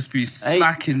and just be Hey,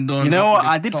 smacking down. You know top what? of the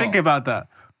I did guitar. think about that.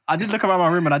 I did look around my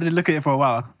room and I did look at it for a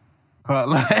while. But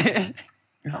like,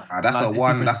 That's Like,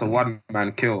 a one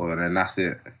man kill, and then that's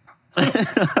it.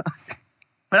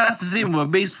 But that's the same with a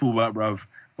baseball bat, bruv.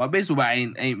 My baseball bat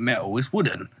ain't metal. It's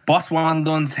wooden. Bust one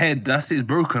Don's head. That's it's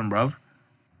broken, bruv.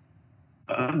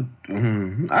 I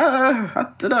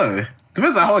don't know.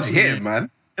 Depends on how hard you hit him, man.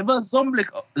 If a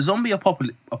zombie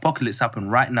apocalypse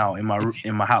happened right now in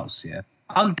my house, yeah,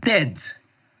 I'm dead.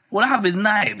 All I have is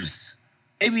knives.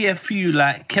 Maybe a few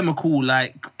like chemical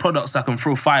like products I can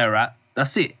throw fire at.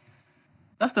 That's it.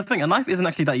 that's the thing. A knife isn't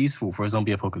actually that useful for a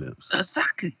zombie apocalypse.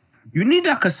 Exactly. You need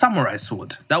like a samurai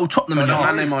sword that will chop them So in the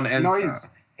half. man name on the end. No,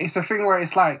 it's a thing where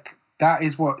it's like that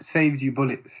is what saves you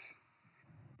bullets.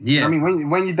 Yeah. I mean,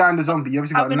 when you down the zombie, you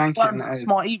obviously got a 90 in the head.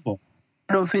 Smart evil.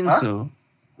 I don't think Huh? so.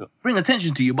 Bring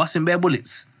attention to you busting bare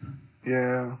bullets.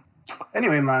 Yeah.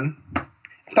 Anyway, man,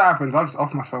 if that happens, I'll just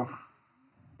off myself.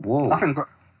 Whoa. I think God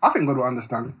will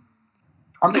understand.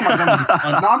 I'm talking about zombies.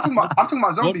 No, I'm talking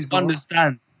about zombies, Don't bro.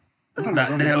 understand I'm talking about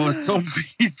that there were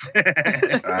zombies.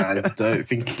 I don't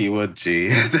think he would, G.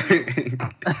 I'm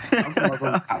talking about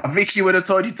zombies. I think he would have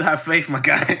told you to have faith, my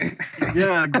guy.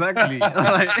 Yeah, exactly.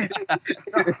 Like,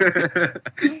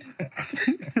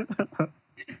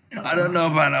 I don't know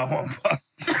about that one,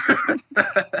 boss.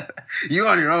 You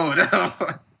on your own.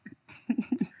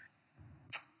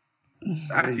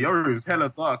 Actually, your room's hella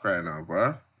dark right now,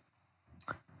 bro.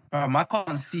 I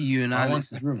can't see you in I want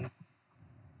Alex's room.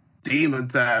 Demon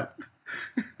tap.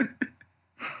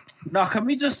 Now, can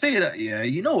we just say that, yeah?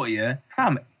 You know what, yeah?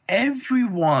 Fam,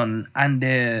 everyone and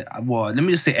their... Well, let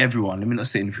me just say everyone. Let me not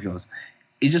say anything else.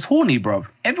 It's just horny, bruv.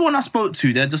 Everyone I spoke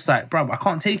to, they're just like, bruv, I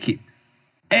can't take it.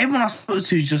 Everyone I spoke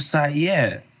to is just like,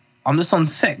 yeah, I'm just on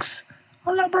sex.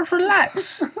 I'm like, bruv,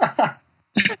 relax.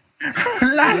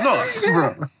 Relax,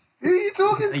 bro. Who are you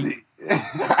talking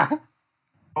to?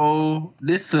 Oh,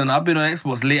 listen, I've been on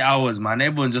Xbox late hours, man.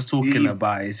 Everyone's just talking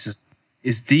about it.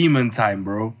 It's demon time,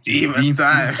 bro. Demon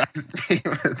time.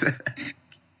 Demon time.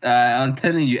 I'm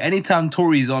telling you, anytime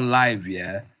Tori's on live,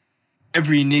 yeah,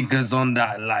 every nigga's on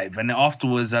that live, and then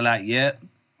afterwards they're like, yeah,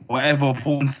 whatever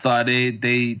porn star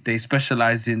they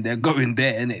specialize in, they're going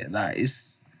there, innit? Like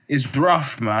it's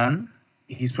rough, man.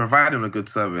 He's providing a good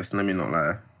service, let me not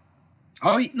lie.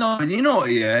 Oh no, you know what?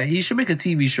 Yeah, he should make a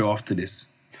TV show after this.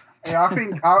 Yeah, I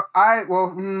think I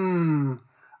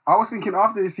was thinking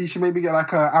after this he should maybe get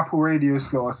like a Apple Radio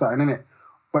slot or something, innit?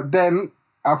 But then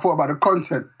I thought about the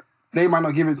content. They might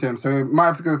not give it to him, so he might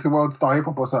have to go to World Star Hip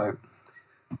Hop or something.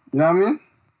 You know what I mean?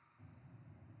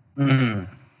 Mm.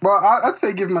 But I'd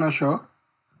say give man a show.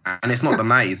 And it's not the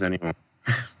 90s anymore.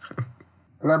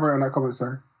 Elaborate on that comment,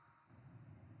 sorry.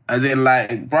 As in,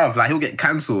 like, bruv, like, he'll get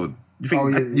cancelled. You think Oh,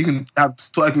 yeah. you can have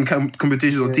twerking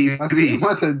competitions on TV?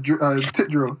 That's a tip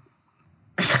drill.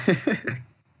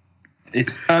 It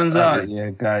turns out, yeah,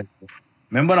 guys.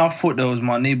 Remember when I thought there was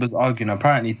my neighbours arguing?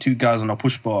 Apparently, two guys on a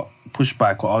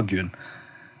pushbike were arguing.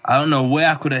 I don't know where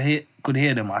I could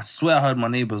hear them. I swear I heard my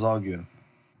neighbours arguing.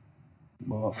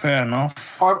 But fair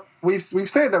enough. We've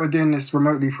stated that we're doing this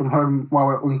remotely from home while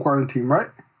we're in quarantine, right?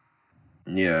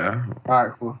 Yeah. All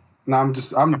right, cool. No, I'm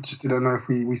just didn't know if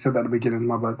we said that at the beginning.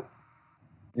 My bad.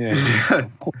 Yeah,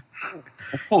 of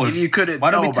course. If you couldn't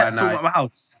Why don't we tell by talk now. about my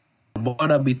house? Why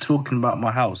would I be talking about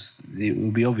my house? It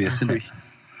would be obvious, isn't it?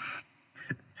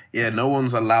 Yeah, no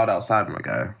one's allowed outside, my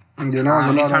guy. You know,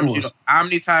 How many it's a lot times of how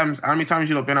many times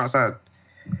you lot been outside?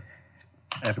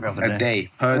 Every other A day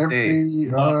per day.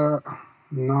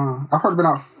 No, I've probably been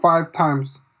out 5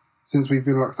 times since we've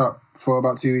been locked up for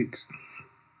about 2 weeks.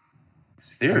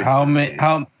 Seriously. How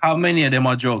many of them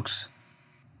are jokes?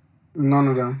 None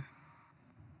of them.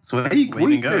 So what are you been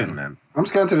doing going? then? I'm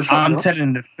just going to the shop, I'm bro.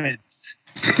 telling the feds.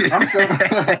 I'm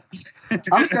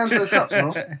just going to the shops,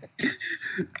 bro.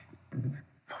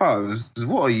 Pubs,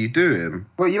 what are you doing?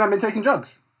 Wait, you haven't been taking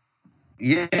drugs?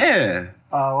 Yeah.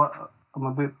 What?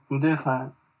 I'm doing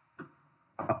something.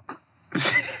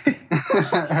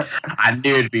 I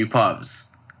knew it'd be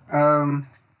pubs. No,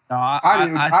 I I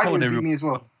knew told it'd be everyone me as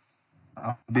well.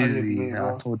 I'm me busy. as I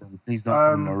well. told them, please don't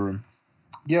come in my room.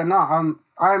 Yeah, no,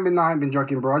 I ain't been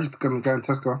jogging, bro. I just go to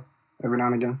Tesco every now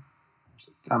and again.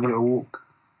 Just have a little walk.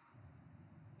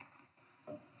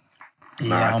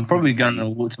 Yeah, I'm probably going to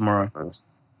walk tomorrow. But,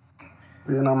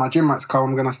 you know, my gym mates come.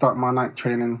 I'm gonna start my night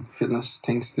training fitness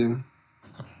things too.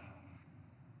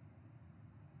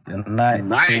 The night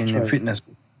training training. fitness.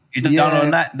 You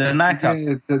download the Nike app?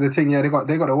 Yeah, the thing. Yeah, they got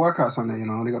the workouts on there. You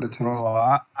know, they got the thing. Bro,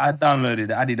 I downloaded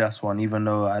the Adidas one, even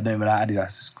though I don't even like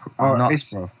Adidas. It's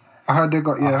nuts, bro. I heard they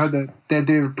got. Yeah, I heard that they're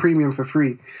doing premium for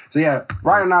free. So yeah,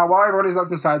 right now while everyone is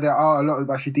locked inside, there are a lot of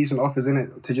actually decent offers in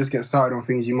it to just get started on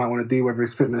things you might want to do, whether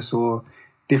it's fitness or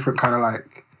different kind of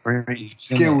like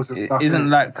skills and stuff. Isn't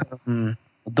like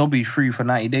Adobe free for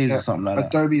 90 days or something like that?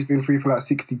 Adobe's been free for like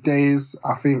 60 days,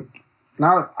 I think.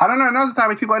 Now, I don't know. Now's the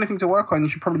time. If you've got anything to work on, you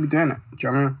should probably be doing it. Do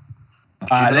you know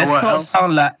what I mean?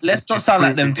 Let's not sound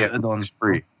like them Twitter dons.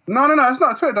 Free. No. It's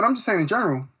not a Twitter. I'm just saying in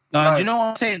general. No, Like- do you know what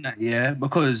I'm saying that? Yeah,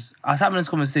 because I was having this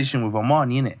conversation with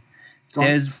Armani, innit? Go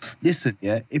on. Listen,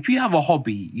 yeah, if you have a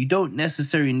hobby, you don't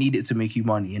necessarily need it to make you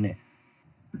money, innit?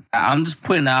 I'm just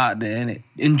putting that out there, innit?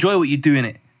 Enjoy what you do,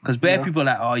 innit? Because bare people are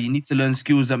like, oh, you need to learn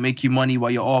skills that make you money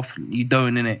while you're off. You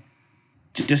don't, innit?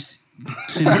 Just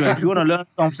enjoy. If you want to learn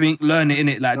something, learn it,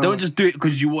 innit? Like, don't just do it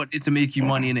because you want it to make you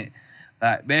money, innit?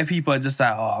 Like, bare people are just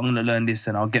like, oh, I'm going to learn this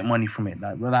and I'll get money from it.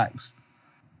 Like, relax.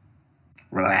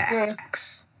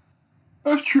 Relax.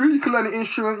 That's true. You can learn an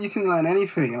instrument. You can learn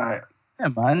anything. Like, Yeah,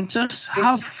 man, just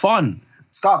have fun.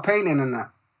 start painting and that.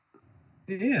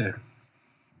 Yeah.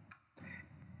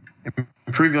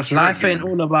 Improve your Life strength. ain't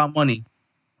all about money.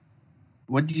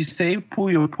 What did you say?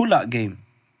 Pull-out game.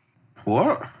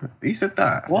 What? He said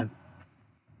that. What?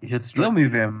 You said You're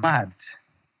moving mad.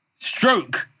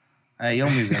 Stroke. Hey, you're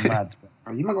moving mad.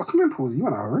 Oh, you might got swimming pools. You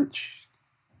might are rich.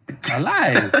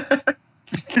 Alive.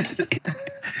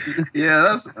 Yeah,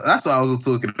 that's what I was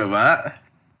talking about.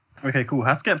 Okay, cool.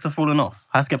 Has Skepta fallen off?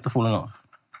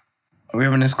 Are we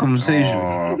having this conversation?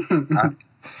 Oh,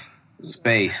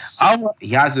 space. I'm He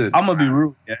hasn't. gonna be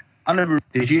real. Yeah. I'm gonna be real.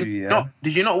 Did with you yeah? not?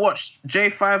 Did you not watch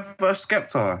J5 vs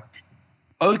Skepta?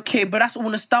 Okay, but that's all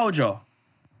nostalgia.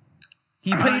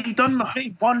 He played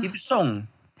one song.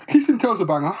 He's in Tales a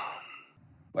banger.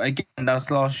 But again,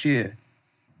 that's last year.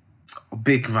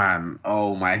 Big man.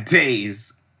 Oh my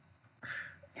days.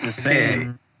 Just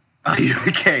saying. Are you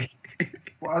okay?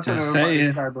 Well, I don't know Just about this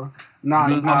saying. guy, bro. Nah,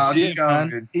 he's Nah, not. shit,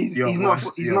 man. He's not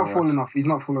falling off. He's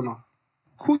not falling off.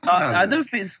 I don't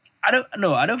think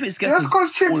Skepta's Just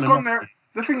because Chip's fallen gone off. there.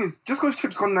 The thing is, just because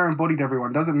Chip's gone there and bodied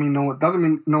everyone doesn't mean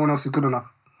no one else is good enough.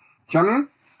 Do you know what I mean?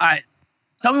 Alright,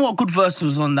 tell me what good verse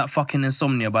was on that fucking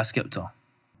Insomnia by Skepta.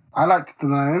 I liked the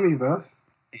Naomi verse.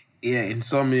 Yeah,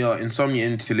 Insomnia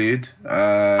interlude.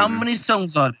 How many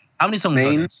songs are there? How many songs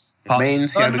Mains. are there?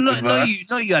 Mains, he had a good verse.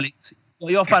 No, you, Alex.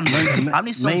 You're a fan. How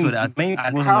many songs were there? Mains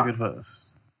wasn't a good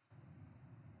verse.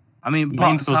 I mean,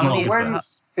 Mains was how not a many- good When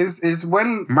verse. is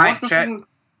when? Mic What's the check. song?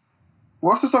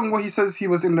 What's the song where he says he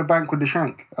was in the bank with the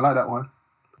shank? I like that one.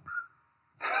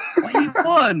 What he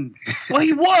won? What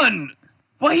he won?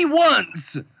 What he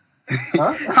wants?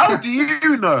 Huh? How do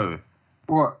you know?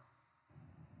 What?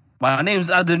 My name's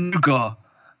Adanuga.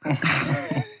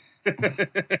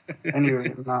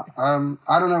 Anyway, nah.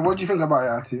 I don't know. What do you think about it,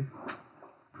 Ati?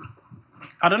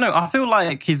 I don't know. I feel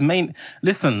like his main.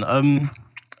 Listen,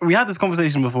 we had this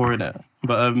conversation before, innit?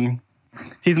 But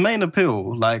his main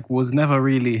appeal, like, was never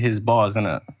really his bars,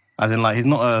 innit? As in, like, he's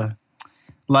not a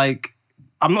like.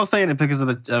 I'm not saying it because of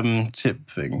the Chip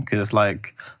thing, because it's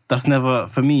like that's never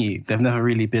for me. They've never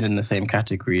really been in the same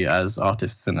category as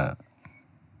artists, innit?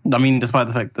 I mean, despite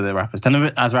the fact that they're rappers, they're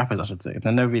never, as rappers, I should say,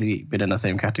 they've never really been in the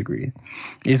same category.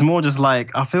 It's more just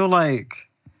like I feel like.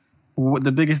 What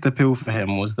the biggest appeal for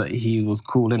him was that he was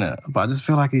cool in it, but I just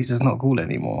feel like he's just not cool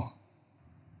anymore.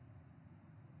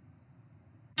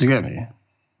 Do you get me?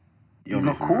 He's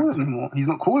not cool anymore. He's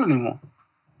not cool anymore.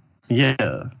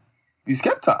 Yeah, He's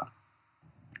Skepta.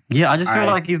 Yeah, I just feel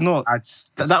like he's not. I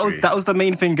just That was the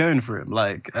main thing going for him.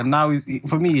 Like, and now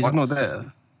for me, he's just not there.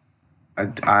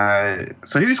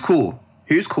 So who's cool?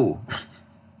 Who's cool?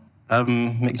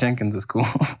 Mick Jenkins is cool.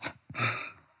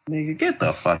 Nigga, get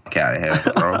the fuck out of here,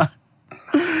 bro.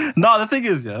 No, the thing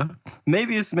is, yeah,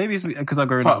 maybe it's because I've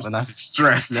grown up and that's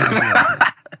stressed.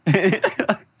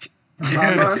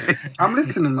 I'm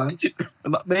listening, man.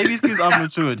 Maybe it's because I've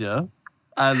matured, yeah,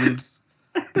 and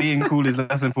being cool is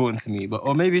less important to me.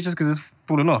 Or maybe it's just because it's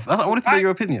fallen off. I wanted to know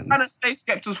your opinions. I don't say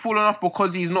Skepta's fallen off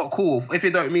because he's not cool. If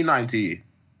it don't mean nothing to you.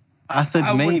 I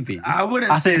said maybe.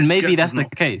 I said maybe that's the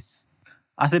not. case.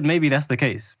 I said maybe that's the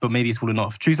case, but maybe he's fallen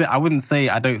off. True, I wouldn't say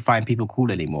I don't find people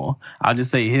cool anymore. I'll just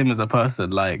say him as a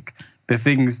person, like the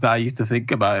things that I used to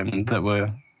think about him that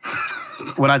were,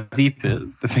 when I deep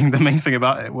it, the main thing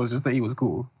about it was just that he was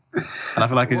cool, and I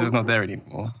feel like he's just not there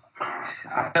anymore.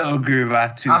 I don't agree with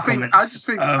that too. I just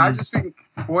think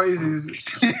what is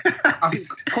I think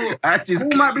cool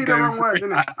might be the wrong word,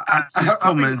 isn't it? His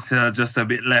comments are just a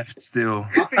bit left still.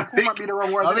 I think cool might be the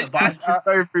wrong word, I isn't think it? just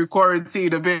going through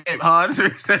quarantine a bit hard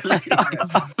recently.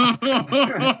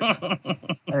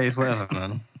 Hey, it's whatever,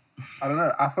 man. I don't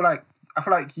know. I feel like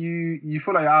you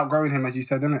feel like you're outgrowing him, as you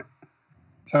said, innit?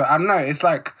 So I don't know. It's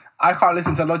like I can't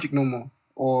listen to Logic no more,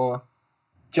 or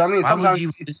do you know what I mean? Sometimes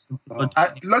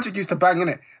Logic used to bang,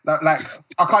 innit? Like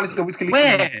I can't listen to Wiz Khalifa.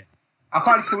 Where? I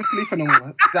can't listen to Wiz Khalifa no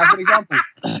more. That's an example.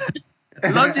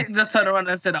 Logic just turned around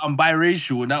and said, I'm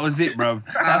biracial. That was it, bro.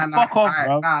 Fuck off,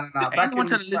 bro. Nah. I want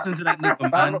to listen to that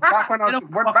nigga, man. Back when I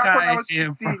was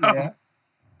 15, yeah.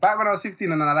 Back when I was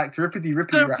 15 and I liked rippity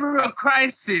Go rap. through a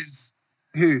crisis.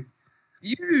 Who?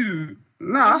 You.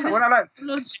 Nah, when I liked...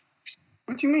 Logic.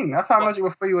 What do you mean? I found Logic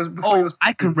before he was...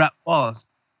 I can rap fast.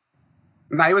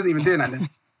 Nah, he wasn't even doing that then.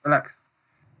 Relax.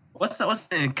 What's his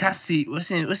name? Cassie. What's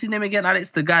his name again,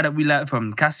 Alex? The guy that we like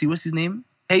from Cassie. What's his name?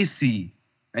 Casey.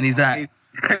 And he's like,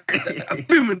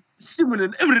 booming,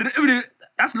 simmering, everything.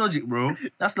 That's Logic, bro.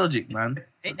 That's Logic, man.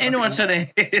 Ain't no one trying to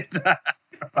hit that.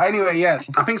 But anyway, yeah,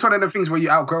 I think it's one of the things where you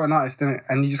outgrow an artist, innit?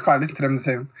 And you just can't listen to them the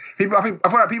same. I feel like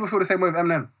people feel the same way with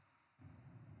Eminem.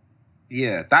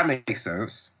 Yeah, that makes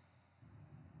sense.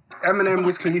 Eminem,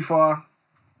 Wiz Khalifa.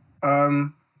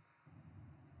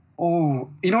 Oh,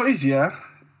 you know what it is, yeah?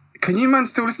 Can you, man,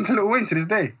 still listen to Lil Wayne to this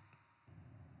day?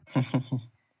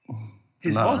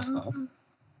 His old stuff.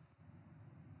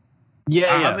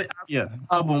 Yeah.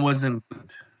 Album wasn't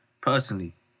good,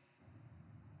 personally.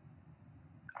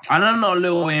 I'm not a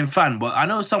Lil Wayne fan, but I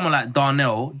know someone like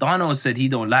Darnell. Darnell said he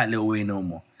don't like Lil Wayne no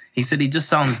more. He said he just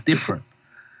sounds different.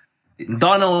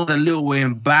 Darnell was a Lil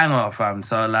Wayne banger, fam.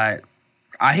 So, like,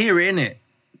 I hear it, innit?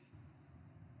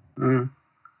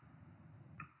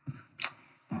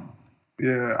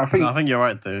 Yeah, I think you're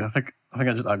right though. I think I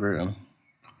just agree with him.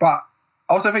 But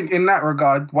I also think in that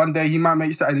regard, one day he might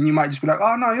make something and you might just be like,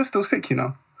 oh no, you're still sick, you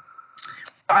know.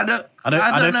 I don't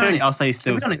think I'll say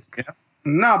still sick.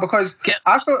 No, because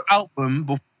I thought album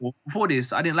before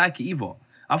this, I didn't like it either.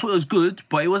 I thought it was good,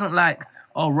 but it wasn't like,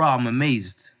 oh rah, I'm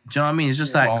amazed. Do you know what I mean? It's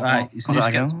just it's just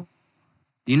again?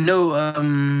 You know,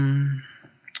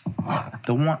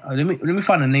 the one. Let me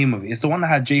find the name of it. It's the one that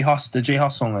had the J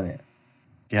Hus song on it.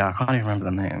 Yeah, I can't even remember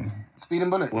the name. Speed and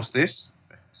Bullet. What's this?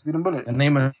 Speed and Bullet. The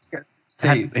name of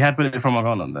it had Bullet from my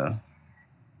gun on there.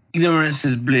 Ignorance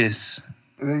is Bliss.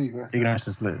 There you go. Ignorance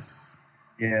is Bliss.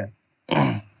 Yeah.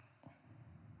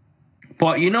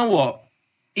 But you know what?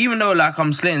 Even though like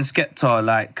I'm slating Skepta,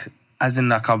 like as in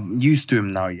like I'm used to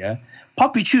him now, yeah.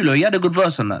 Papi Chulo, he had a good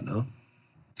verse on that though.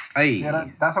 Hey. Yeah,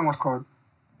 that song was cold.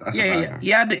 He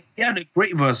had a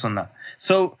great verse on that.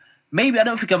 So maybe I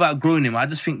don't think I've outgrown him. I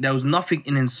just think there was nothing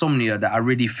in Insomnia that I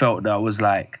really felt that was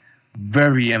like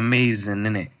very amazing,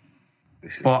 innit?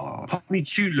 But Papi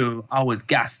Chulo, I was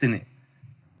gassed, innit?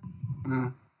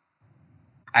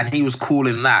 And he was cool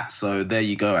in that, so there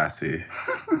you go, Atu.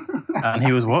 And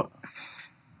he was what?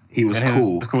 He was cool.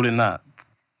 He was cool in that.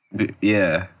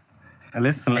 Yeah. And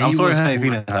listen, I'm sorry how you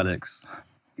feeling, Alex.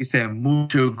 He said,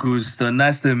 mucho gusto,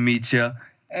 nice to meet you.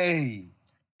 Hey.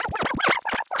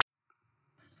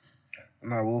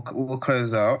 No, we'll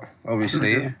close out,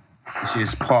 obviously. This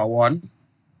is part 1.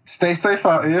 Stay safe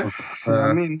out here. You know what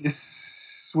I mean?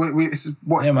 It's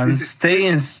what? Yeah, man.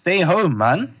 Stay home,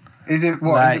 man. Is it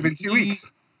what? Like, has it been 2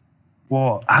 weeks?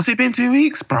 What? Has it been 2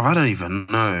 weeks? Bro, I don't even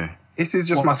know. This is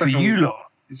just my second week.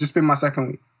 Lot? It's just been my second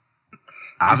week.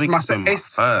 I think it's been my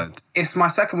third. It's my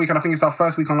second week, and I think it's our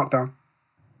first week on lockdown.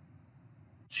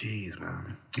 Jeez,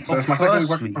 man. So it's my second week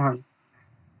working from home.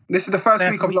 This is the first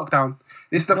week of lockdown.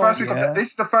 This is the first week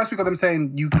this is the first week of them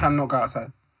saying you cannot go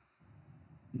outside.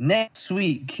 Next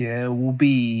week, will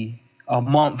be a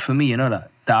month for me. You know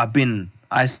that I've been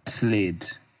isolated.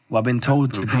 Well, I've been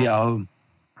told to be at home.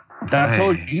 That I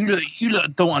told you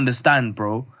lot don't understand,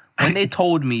 bro. When they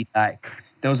told me like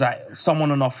there was like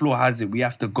someone on our floor has it, we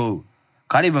have to go.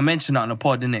 Can't even mention that on the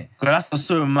pod, innit? Because that's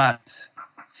so mad.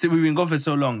 See, we've been gone for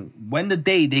so long. When the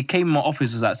day they came in my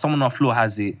office was like someone on our floor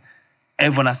has it,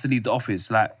 everyone has to leave the office.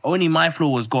 Like only my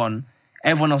floor was gone.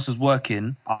 Everyone else was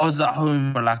working. I was at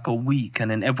home for like a week,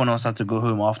 and then everyone else had to go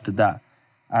home after that.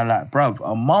 And like, bruv,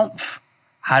 a month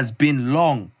has been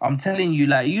long. I'm telling you,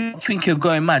 like, you think you're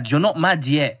going mad. You're not mad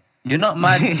yet. You're not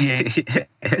mad yet.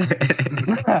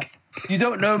 You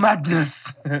don't know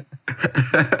madness.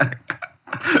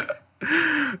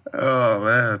 Oh,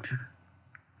 man.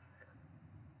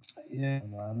 Yeah,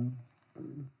 man.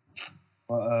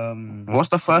 But, What's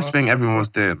the first thing everyone's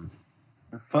doing?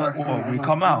 we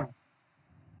come out.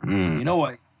 You know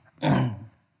what?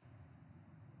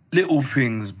 Little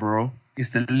things, bro.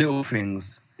 It's the little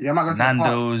things. Yeah, I might go to the park.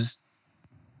 Nando's,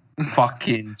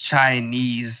 fucking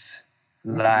Chinese,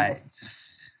 like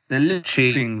just the little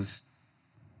things.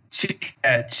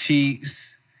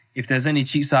 Cheeks. If there's any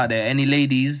cheeks out there, any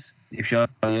ladies, if you're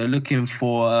looking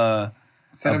for a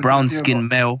brown skin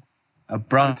male,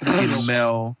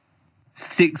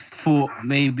 6 foot,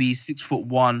 maybe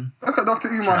 6'1". Look at Dr.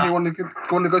 Umar here want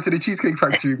to go to the Cheesecake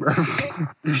Factory, bro.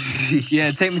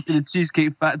 Yeah, take me to the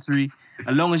Cheesecake Factory.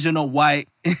 As long as you're not white.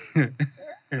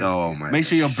 Oh, man. Make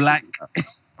sure you're black.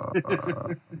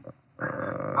 Are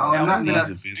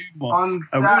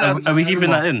we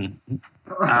keeping that in?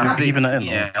 I'm keeping that in.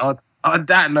 Yeah. On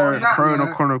that note,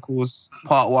 Corona Chronicles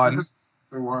Part 1.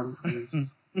 The one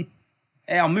is...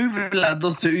 Hey, I'm moving like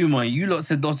Dr. Umar. You lot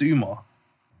said Dr. Umar.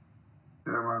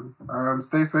 Yeah, man.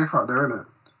 Stay safe out there, innit?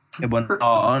 Yeah, but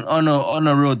on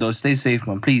the road though, stay safe,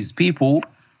 man. Please, people,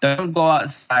 don't go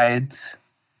outside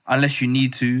unless you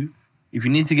need to. If you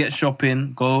need to get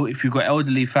shopping, go. If you've got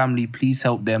elderly family, please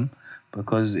help them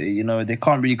because you know they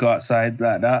can't really go outside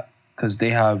like that because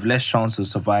they have less chance of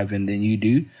surviving than you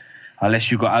do,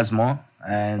 unless you got asthma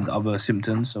and other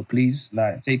symptoms. So please,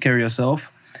 like, take care of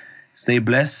yourself. Stay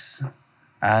blessed.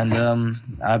 And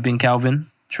I've been Calvin,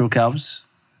 True Calvs.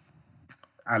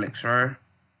 Alex Rowe.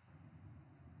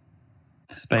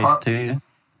 Space 2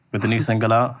 with the new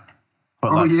single out.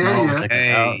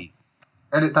 Hey.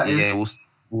 Edit that in. Yeah,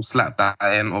 we'll slap that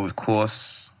in, of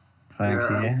course. Thank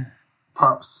you.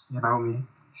 Pops, you know me.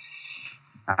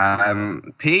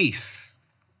 Peace.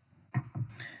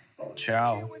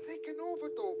 Ciao. We're taking over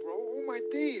though, bro. Oh my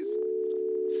days.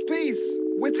 Space,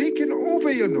 we're taking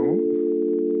over, you know.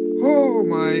 Oh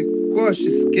my gosh,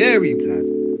 it's scary, blood.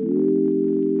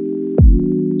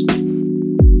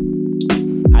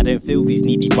 I don't feel these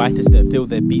needy writers that fill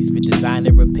their beats with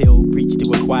designer appeal. Preach to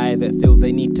acquire that feel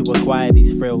they need to acquire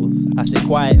these thrills. I sit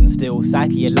quiet and still,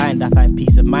 psyche aligned, I find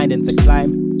peace of mind in the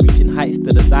climb. Reaching heights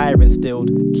the desire instilled,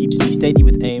 keeps me steady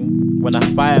with aim. When I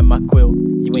fire my quill,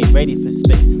 you ain't ready for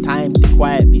space. Time to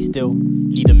quiet, be still.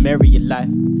 Lead a merrier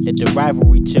life, let the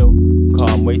rivalry chill.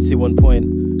 Calm, way too on point.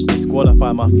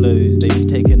 Disqualify my flows, they be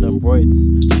taking them roids.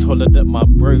 Just hollered at my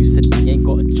bros, said we ain't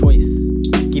got a choice.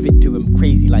 Give it to him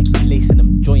crazy like we lacing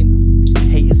them joints.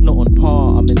 Hate is not on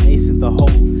par, I'm an ace in the hole.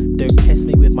 Don't test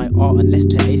me with my art unless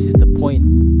the ace is the point.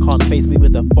 Can't face me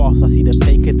with a farce, I see the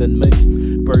faker than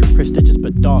most. Bro, prestigious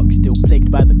but dark, still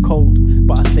plagued by the cold.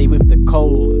 But I stay with the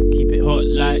cold, keep it hot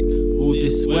like all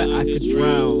this sweat I could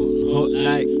drown. Hot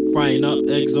like frying up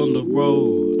eggs on the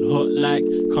road. Hot like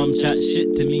come chat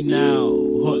shit to me now.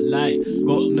 Hot like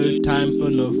got no time for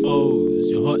no foes.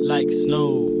 You're hot like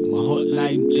snow. My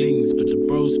hotline blings, but the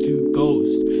bro's too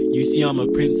ghost. You see I'm a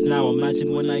prince now,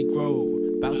 imagine when I grow.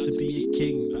 About to be